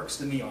thing works,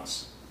 the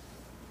NEOS.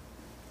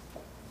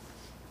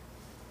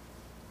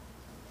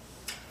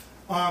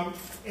 And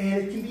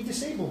it can be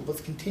disabled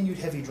with continued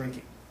heavy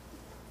drinking.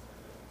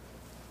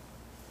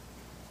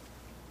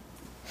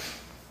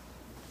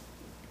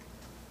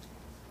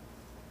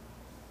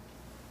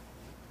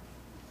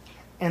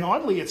 And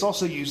oddly, it's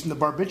also used in the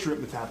barbiturate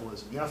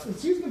metabolism. Now, if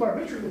it's used in the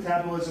barbiturate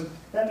metabolism,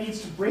 that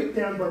means to break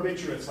down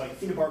barbiturates like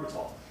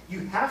phenobarbital, you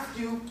have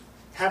to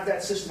have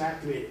that system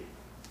activated.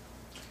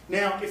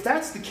 Now, if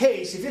that's the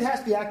case, if it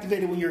has to be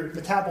activated when you're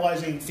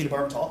metabolizing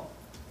phenobarbital,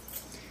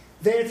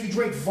 then if you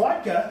drink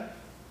vodka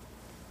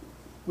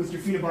with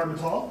your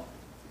phenobarbital,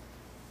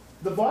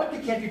 the vodka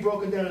can't be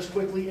broken down as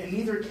quickly, and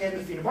neither can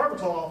the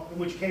phenobarbital, in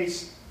which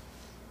case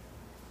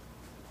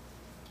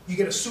you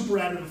get a super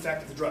additive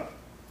effect of the drug.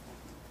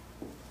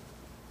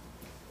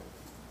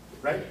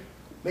 Right?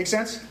 Make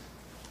sense?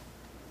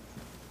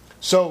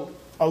 So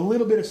a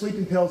little bit of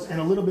sleeping pills and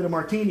a little bit of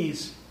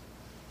martinis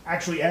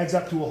actually adds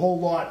up to a whole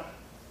lot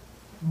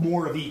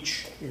more of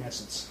each, in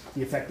essence,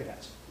 the effect it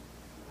has.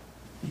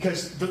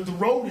 Because the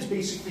road is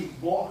basically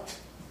blocked.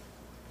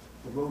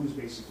 The road is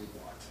basically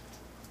blocked.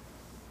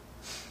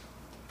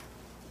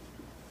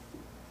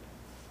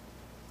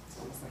 It's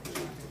almost like a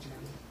traffic jam.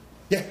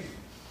 Yeah,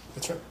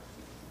 that's right.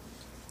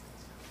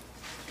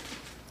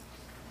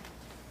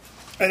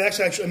 And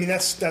actually, I mean,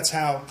 that's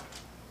how,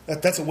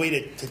 that's a way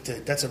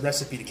to that's a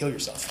recipe to kill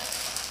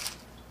yourself.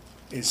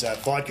 Is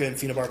vodka and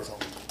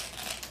phenobarbital.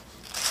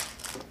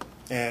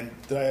 And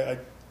I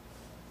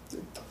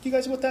talk to you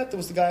guys about that? There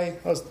was the guy,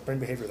 that was the brain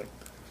behavior thing.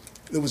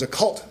 There was a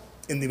cult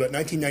in about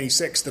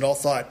 1996 that all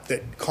thought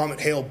that Comet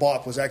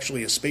Hale-Bopp was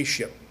actually a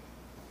spaceship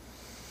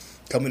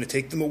coming to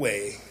take them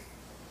away.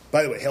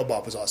 By the way,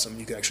 Hale-Bopp was awesome.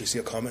 You could actually see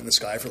a comet in the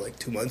sky for like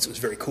 2 months. It was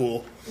very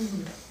cool.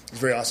 Mm-hmm. It was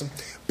very awesome.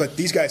 But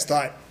these guys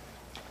thought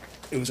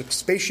it was a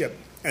spaceship,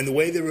 and the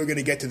way they were going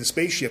to get to the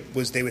spaceship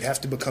was they would have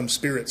to become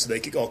spirits. So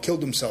they all killed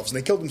themselves. And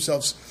they killed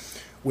themselves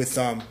with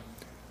a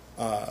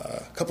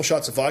couple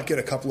shots of vodka and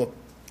a couple of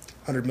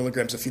 100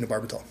 milligrams of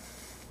phenobarbital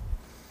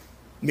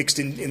mixed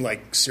in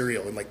like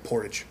cereal and like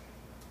porridge.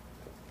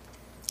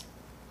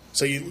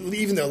 So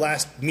even their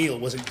last meal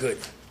wasn't good.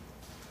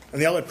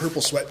 And they all had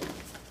purple sweat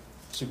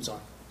suits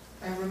on.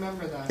 I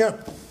remember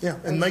that. Yeah.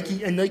 And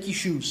Nike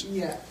shoes.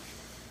 Yeah.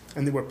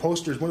 And there were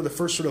posters. One of the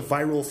first sort of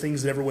viral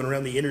things that ever went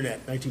around the internet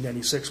in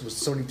 1996 was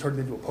somebody turned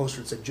it into a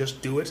poster that said,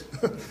 "Just do it."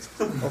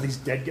 All these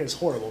dead guys.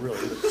 Horrible, really.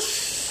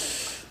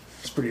 It's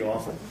pretty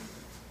awful.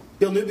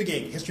 Bill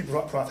Newbegin, history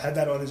prof, had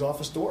that on his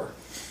office door.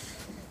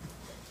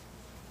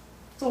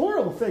 It's a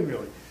horrible thing,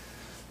 really.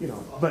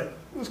 But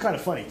it was kind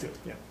of funny, too.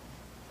 Yeah.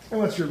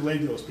 Unless you're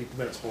related to those people,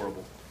 then it's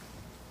horrible.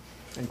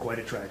 And quite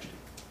a tragedy.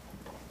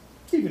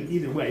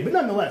 Either way. But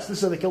nonetheless, this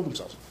is how they killed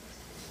themselves.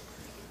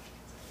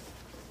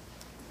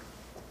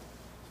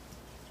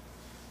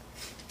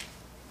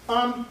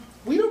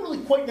 We don't really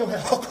quite know how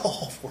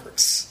alcohol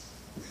works.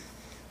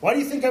 Why do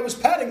you think I was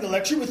padding the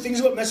lecture with things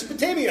about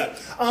Mesopotamia?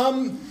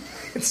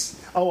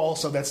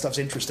 Also that stuff's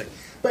interesting.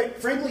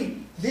 But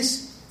frankly,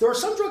 there are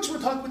some drugs we're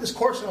talking about this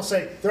course, and I'll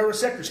say there are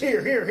receptors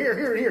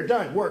here,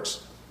 done,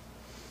 works.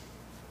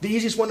 The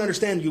easiest one to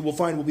understand you will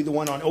find will be the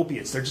one on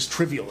opiates. They're just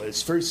trivial.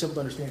 It's very simple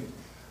to understand.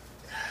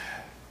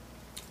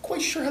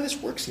 really sure how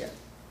this works yet.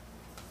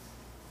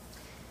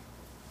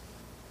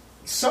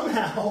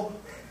 Somehow,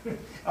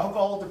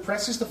 alcohol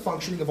depresses the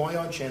functioning of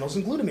ion channels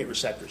and glutamate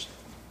receptors.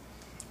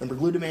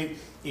 Remember, glutamate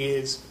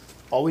is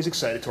always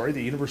excitatory,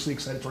 the universally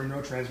excitatory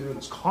neurotransmitter, the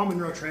most common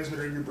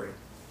neurotransmitter in your brain.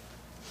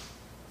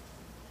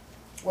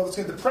 Well, it's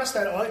going to depress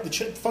that the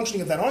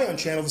functioning of that ion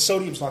channel. The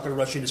sodium's not going to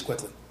rush in as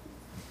quickly.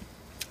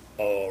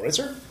 All right,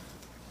 sir?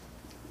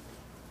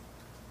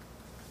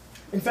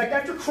 In fact,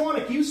 after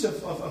chronic use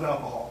of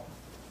alcohol,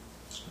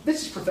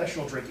 this is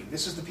professional drinking.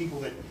 This is the people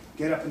that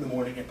get up in the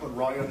morning and put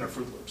rye on their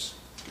Fruit Loops.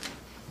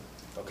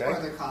 Okay? Or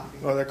their coffee.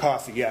 Or their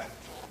coffee, yeah.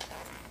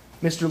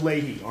 Mr.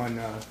 Leahy on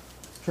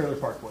Trailer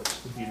Park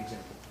Boys would be an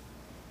example.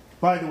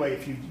 By the way,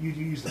 if you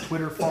use the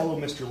Twitter, follow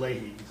Mr.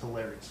 Leahy. He's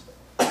hilarious.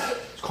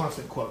 It's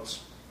constant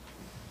quotes.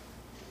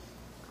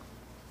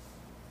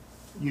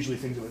 Usually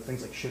things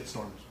like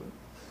shitstorms, but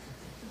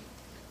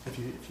if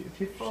you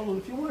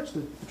watch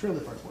the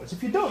Trailer Park Boys,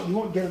 if you don't, you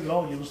won't get it at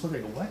all. You'll just look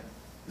like, what?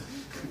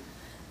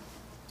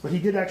 But he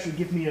did actually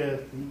give me a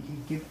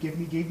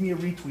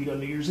retweet on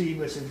New Year's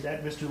Eve. I said,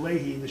 that Mr.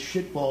 Leahy, the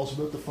shitball's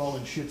about to fall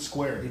in shit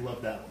square. He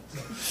loved that one.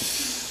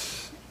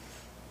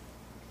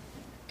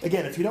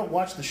 Again, if you don't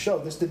watch the show,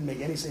 this didn't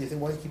make any sense. You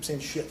think, why do you keep saying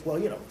shit? Well,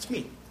 it's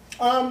me.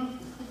 The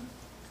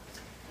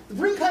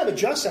brain kind of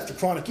adjusts after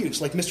chronic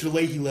use, like Mr.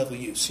 Leahy level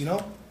use,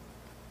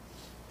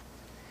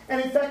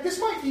 And in fact, this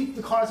might be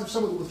the cause of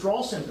some of the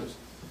withdrawal symptoms.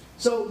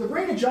 So the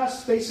brain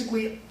adjusts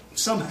basically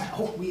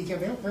somehow. We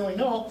don't really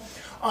know.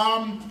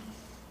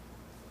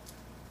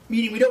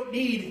 Meaning we don't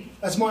need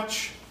as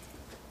much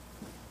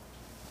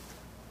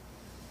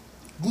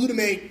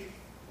glutamate.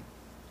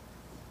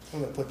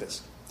 I'm going to put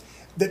this.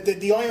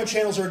 The ion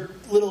channels are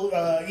a little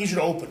easier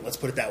to open, let's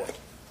put it that way.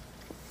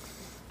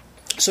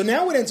 So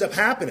now what ends up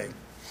happening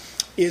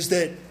is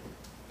that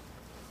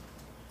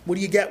what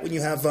do you get when you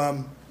have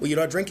when you're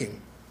not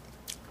drinking?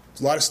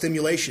 There's a lot of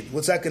stimulation.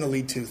 What's that going to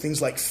lead to? Things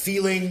like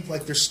feeling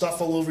like there's stuff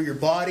all over your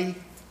body,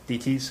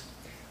 DTs,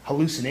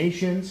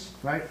 hallucinations,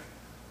 right?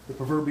 The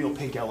proverbial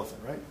pink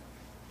elephant, right?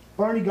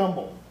 Barney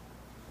Gumble,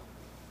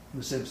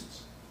 The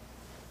Simpsons.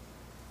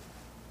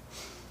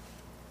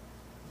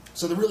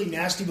 So the really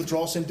nasty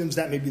withdrawal symptoms,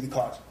 that may be the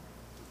cause.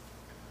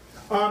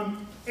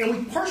 And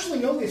we partially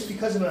know this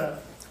because of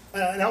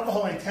an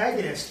alcohol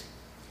antagonist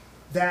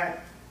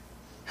that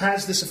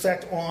has this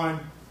effect on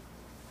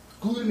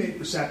glutamate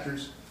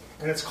receptors,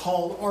 and it's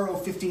called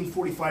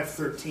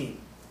RO154513.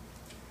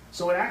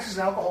 So it acts as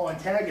an alcohol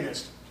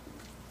antagonist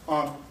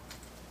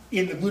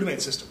in the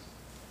glutamate system.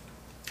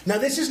 Now,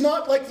 this is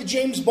not like the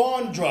James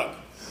Bond drug.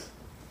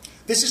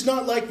 This is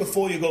not like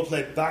before you go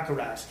play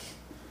Baccarat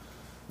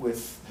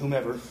with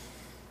whomever.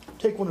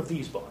 Take one of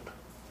these, Bond.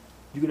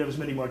 You can have as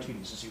many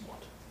martinis as you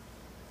want.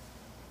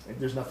 And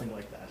there's nothing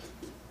like that.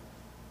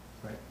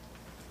 Right?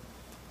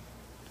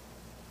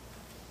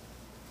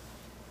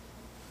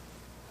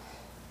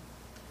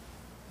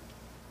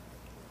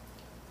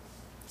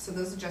 So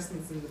those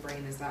adjustments in the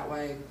brain, is that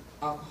why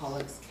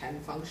alcoholics can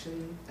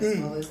function as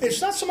well as...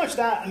 It's not so much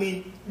that. I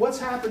mean, what's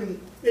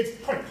happening, it's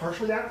probably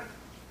partially that.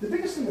 The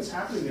biggest thing that's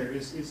happening there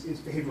is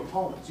behavioral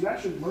tolerance. You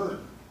actually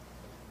learn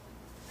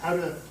how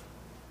to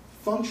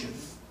function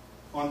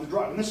on the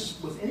drug. And this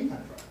is with any kind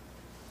of drug.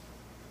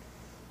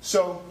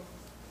 So,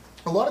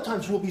 a lot of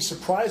times we'll be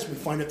surprised when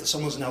we find out that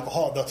someone's an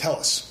alcoholic. They'll tell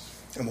us.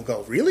 And we'll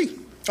go, really?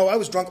 Oh, I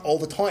was drunk all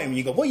the time. And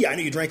you go, well, yeah, I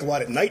know you drank a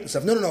lot at night and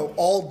stuff. No,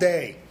 all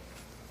day.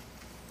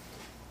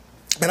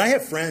 And I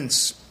have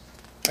friends,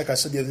 like I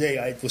said the other day,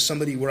 I was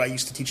somebody where I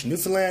used to teach in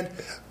Newfoundland.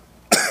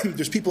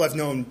 There's people I've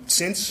known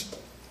since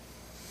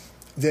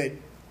that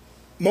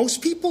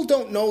most people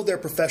don't know they're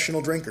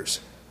professional drinkers.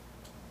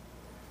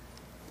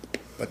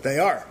 But they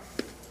are.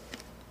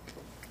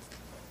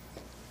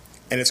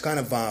 And it's kind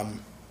of,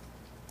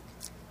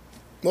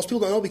 most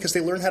people don't know because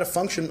they learn how to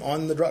function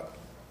on the drug.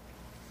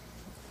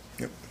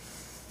 Yep.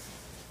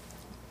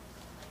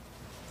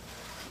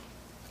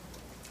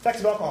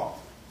 Effects of alcohol.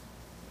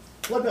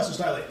 Blood vessels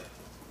dilate.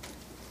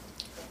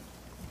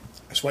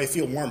 That's why you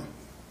feel warm.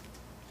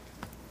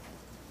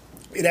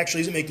 It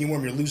actually isn't making you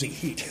warm, you're losing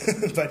heat.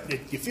 But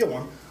you feel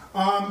warm.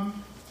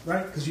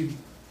 Right? Because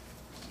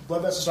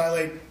blood vessels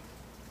dilate.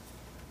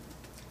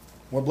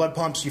 More blood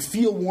pumps. You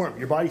feel warm.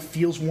 Your body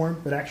feels warm,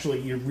 but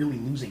actually you're really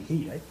losing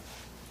heat. Right?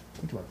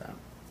 Think about that.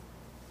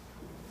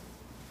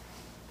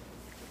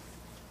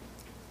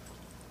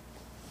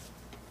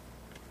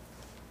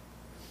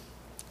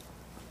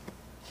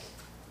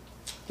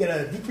 Get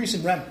a decrease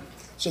in REM.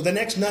 So the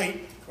next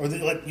night, or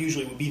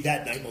usually it would be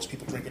that night, most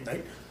people drink at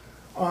night,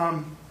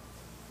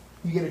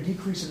 you get a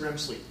decrease in REM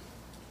sleep.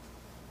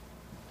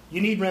 You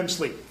need REM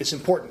sleep. It's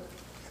important.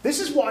 This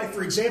is why,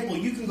 for example,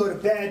 you can go to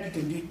bed,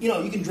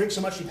 you can drink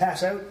so much you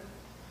pass out.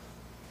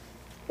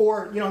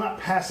 Or, not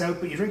pass out,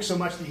 but you drink so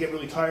much that you get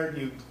really tired,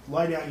 you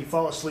lie down, you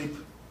fall asleep,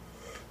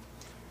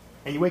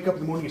 and you wake up in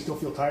the morning and you still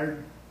feel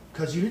tired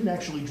because you didn't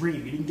actually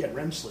dream, you didn't get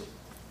REM sleep.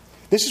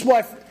 This is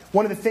why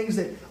one of the things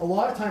that a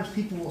lot of times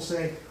people will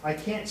say, I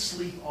can't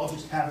sleep, I'll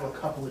just have a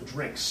couple of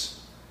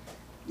drinks.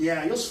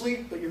 Yeah, you'll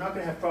sleep, but you're not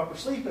going to have proper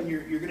sleep, and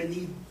you're going to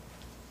need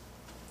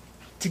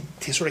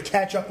to sort of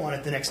catch up on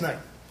it the next night.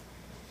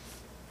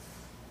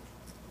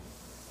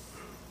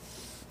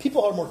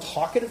 People are more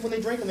talkative when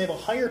they drink, and they have a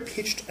higher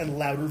pitched and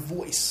louder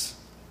voice.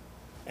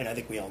 And I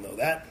think we all know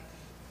that.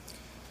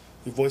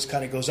 Your voice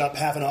kind of goes up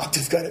half an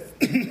octave, kind of,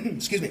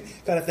 excuse me,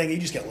 kind of thing. You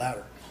just get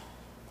louder.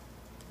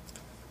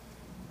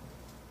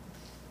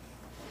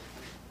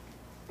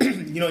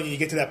 You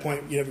get to that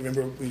point, you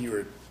remember when you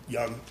were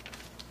young,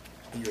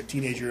 when you were a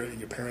teenager, and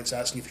your parents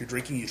asking if you're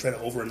drinking, you try to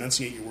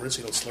over-enunciate your words so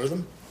you don't slur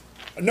them.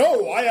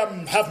 No, I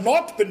have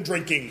not been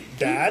drinking,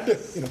 Dad.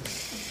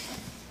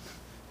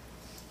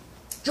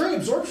 During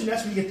absorption,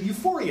 that's when you get the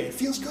euphoria. It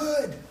feels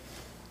good.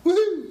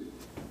 Woohoo!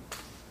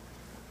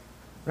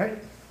 Right?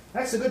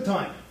 That's a good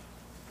time.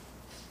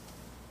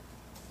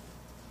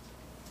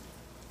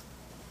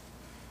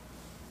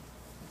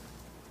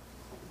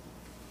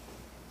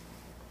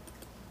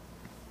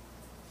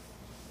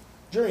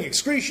 During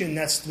excretion,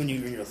 that's when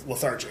you're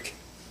lethargic.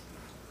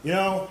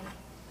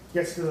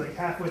 Gets to like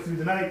halfway through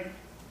the night,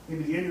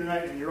 maybe the end of the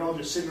night, and you're all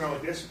just sitting around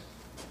like this.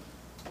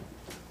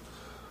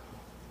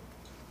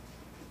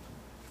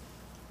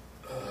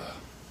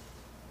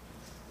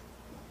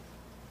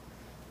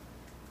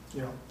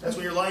 That's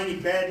when you're lying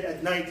in bed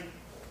at night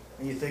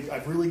and you think,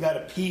 I've really got to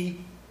pee,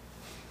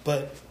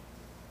 and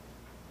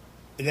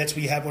that's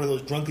when you have one of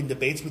those drunken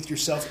debates with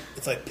yourself.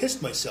 If I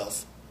pissed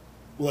myself,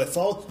 will I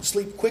fall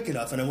asleep quick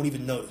enough and I won't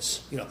even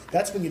notice?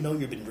 That's when you know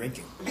you've been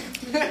drinking.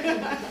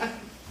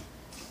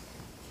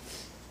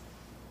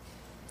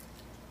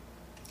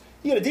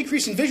 You got a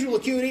decrease in visual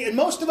acuity, and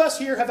most of us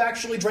here have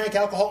actually drank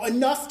alcohol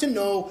enough to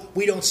know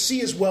we don't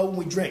see as well when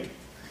we drink.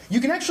 You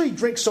can actually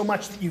drink so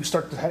much that you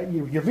start to have,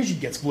 your vision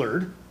gets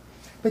blurred.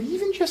 But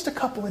even just a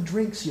couple of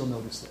drinks, you'll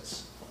notice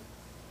this.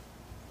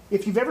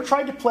 If you've ever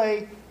tried to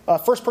play a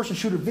first-person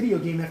shooter video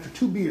game after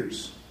 2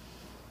 beers,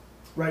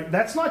 right?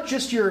 That's not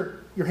just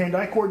your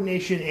hand-eye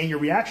coordination and your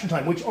reaction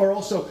time, which are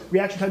also,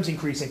 reaction time's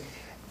increasing.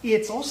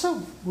 It's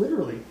also,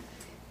 literally,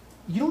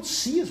 you don't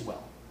see as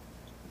well.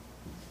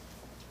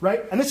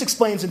 Right? And this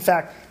explains, in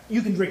fact,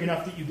 you can drink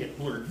enough that you get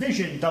blurred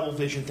vision, double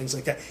vision, things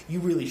like that.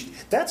 You really should.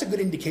 That's a good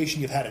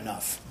indication you've had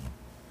enough.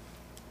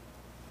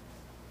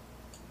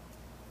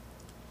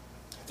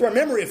 There are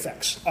memory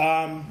effects.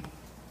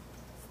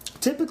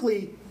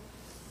 Typically,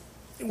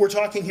 we're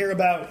talking here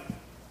about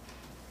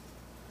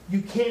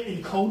you can't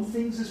encode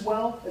things as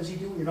well as you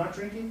do when you're not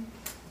drinking.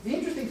 The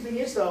interesting thing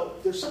is, though,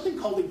 there's something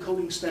called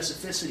encoding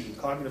specificity in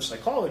cognitive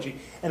psychology,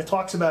 and it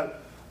talks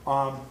about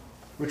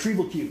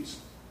retrieval cues.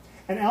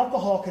 And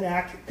alcohol can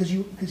act, because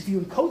if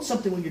you encode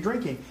something when you're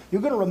drinking,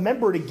 you're going to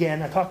remember it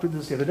again. I talked about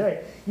this the other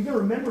day. You're going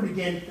to remember it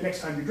again the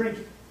next time you're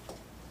drinking.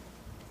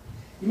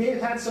 You may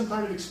have had some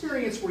kind of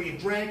experience where you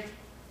drank,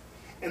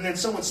 and then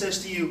someone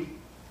says to you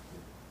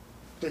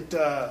that,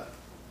 do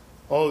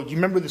you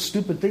remember the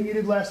stupid thing you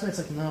did last night? It's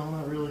like, no,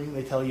 not really. And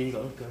they tell you,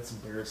 oh, God, that's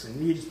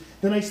embarrassing.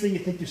 The nice thing, you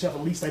think to yourself,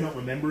 at least I don't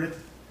remember it.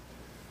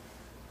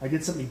 I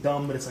did something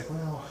dumb, but it's like,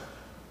 well,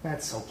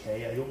 that's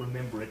okay. I don't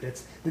remember it.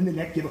 Then the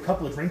next, give a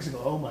couple of drinks and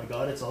go, oh my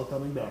God, it's all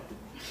coming back to me.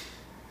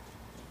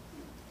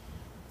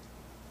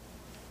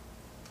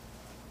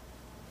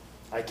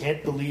 I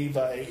can't believe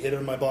I hit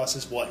on my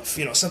boss's wife.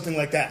 Something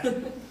like that.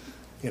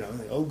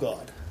 Oh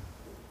God.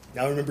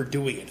 Now I remember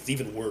doing it. It's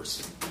even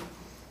worse.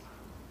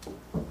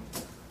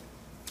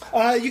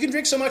 You can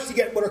drink so much to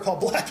get what are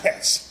called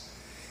blackouts.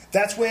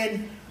 That's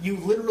when you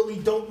literally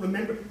don't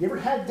remember. You ever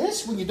had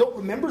this when you don't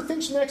remember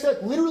things from the next day?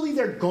 Like, literally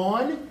they're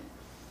gone.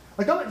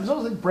 Like, there's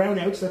always like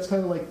brownouts. That's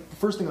kind of like the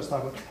first thing I was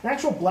talking about. An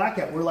actual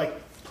blackout where like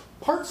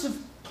parts of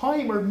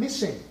time are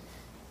missing.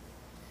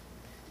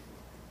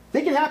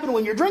 They can happen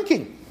when you're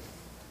drinking.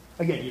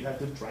 Again, you'd have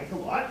to drink a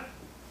lot.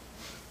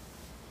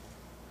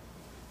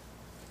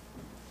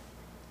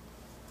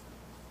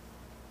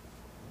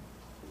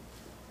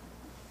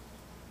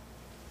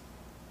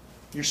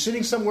 You're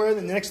sitting somewhere, and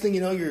the next thing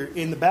you know, you're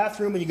in the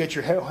bathroom, and you get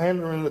your hand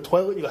around the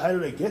toilet, and you go, how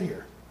did I get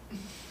here?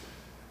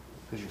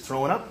 Because you're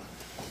throwing up.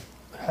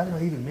 How did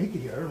I even make it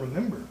here? I don't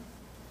remember.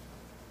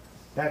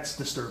 That's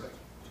disturbing.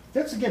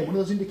 That's, again, one of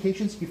those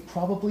indications you've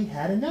probably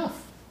had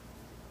enough.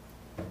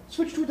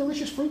 Switch to a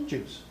delicious fruit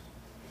juice.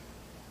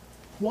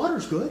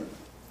 Water's good.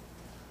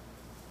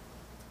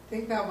 I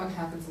think that one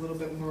happens a little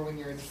bit more when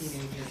you're a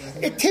teenager,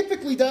 doesn't It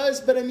typically does,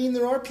 but I mean,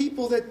 there are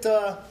people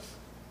that,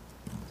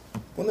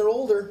 when they're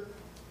older,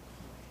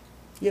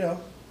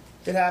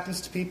 it happens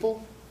to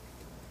people.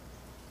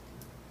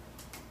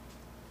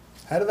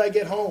 How did I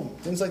get home?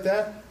 Things like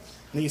that. And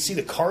then you see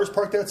the cars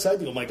parked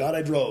outside, you go, oh my God,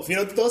 I drove.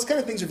 Those kind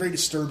of things are very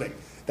disturbing.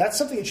 That's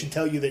something that should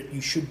tell you that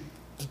you should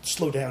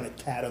slow down a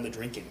tad on the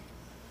drinking.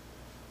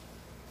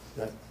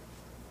 Right?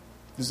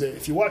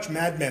 If you watch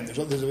Mad Men,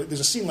 there's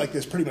a scene like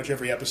this pretty much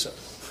every episode.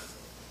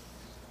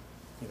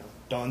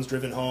 Don's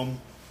driven home.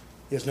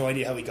 He has no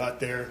idea how he got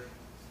there.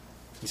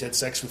 He's had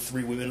sex with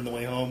 3 women on the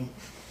way home.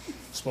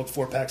 Smoked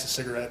 4 packs of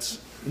cigarettes.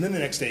 And then the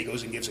next day he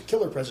goes and gives a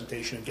killer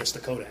presentation and gets the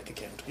Kodak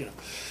account. The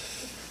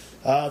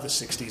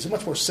 60s. A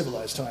much more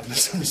civilized time in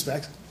some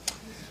respects.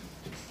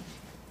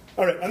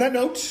 All right, on that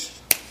note,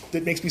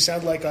 that makes me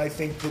sound like I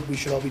think that we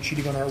should all be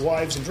cheating on our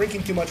wives and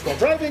drinking too much while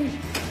driving,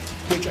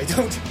 which I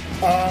don't.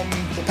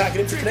 We'll pack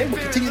it in for today.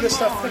 We'll continue this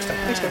stuff next time.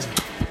 Thanks, guys.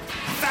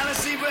 Fell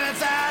asleep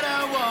without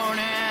a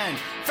warning.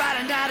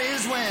 Friday night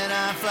is when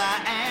I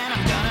fly, and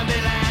I'm gonna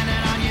be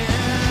landing on you.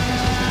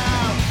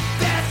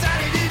 That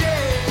Saturday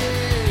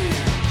day,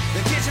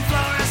 the kitchen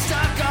floor is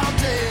stuck all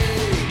day.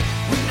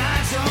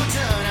 Weeknights don't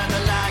turn out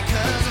the light,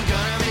 'cause I'm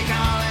gonna be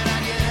calling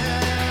on you.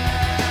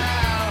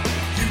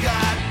 You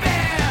got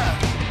beer,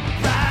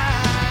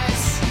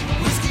 rice,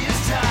 whiskey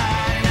is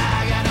tight, and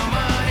I got no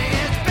money.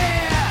 It's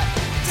beer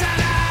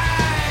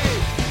tonight.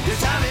 Your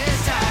time is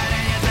tight,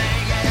 and you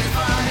think it's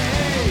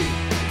funny.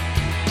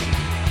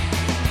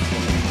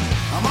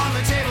 I'm on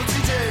the table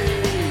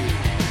today.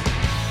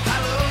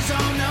 Hellos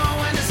don't know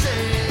when to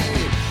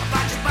say. I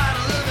bought your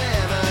bottle of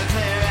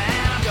Everclear,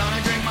 and I'm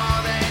gonna drink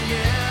more than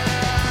you.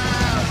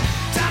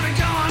 Time to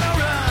go on a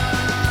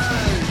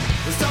run.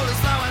 The soul is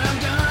flowing, I'm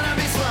gonna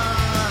be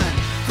swung.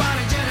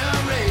 Chronic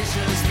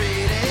generation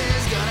speed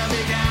is gonna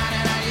be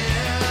counting on you.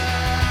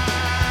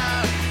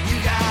 You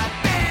got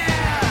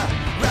beer,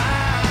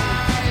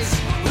 rice,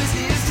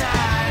 whiskey is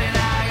tight, and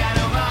I got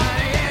no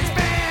money. It's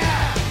beer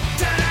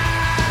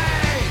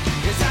tonight.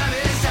 Your time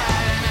is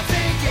tight, and I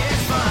think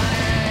it's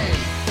funny.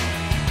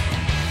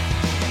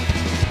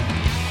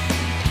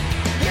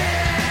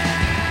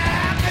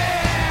 Yeah,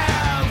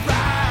 beer,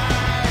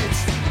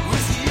 rice,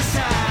 whiskey is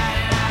tight,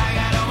 and I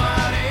got no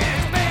money.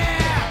 It's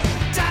beer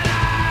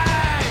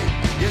tonight.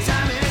 Your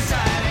time is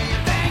tight, and you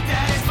think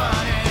that it's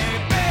funny.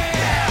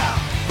 Beer,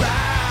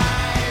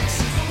 rice,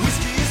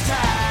 whiskey is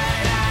tight,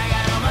 and I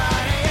got no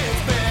money.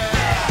 It's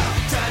beer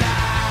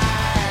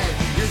tonight.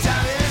 Your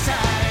time is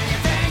tight, and you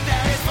think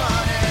that it's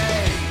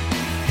funny.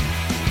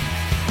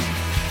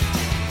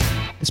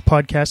 This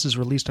podcast is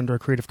released under a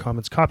Creative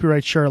Commons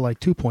copyright share alike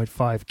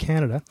 2.5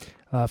 Canada.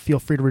 Feel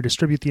free to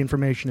redistribute the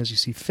information as you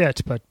see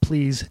fit, but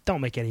please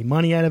don't make any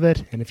money out of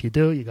it. And if you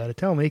do, you got to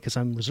tell me, because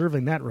I'm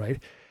reserving that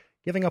right.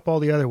 Giving up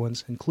all the other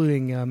ones,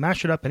 including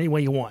mash it up any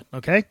way you want,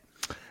 okay?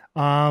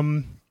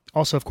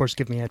 Also, of course,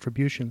 give me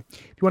attribution.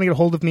 If you want to get a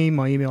hold of me,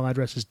 my email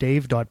address is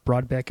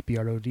dave.brodbeck,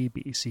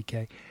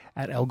 BRODBECK,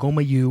 at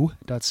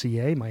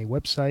algomau.ca. My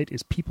website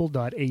is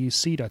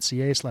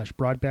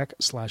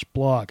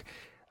people.auc.ca/brodbeck/blog.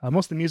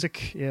 Most of the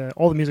music,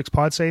 all the music's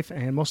PodSafe,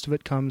 and most of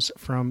it comes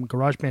from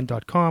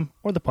GarageBand.com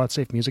or the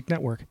PodSafe Music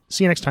Network.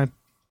 See you next time.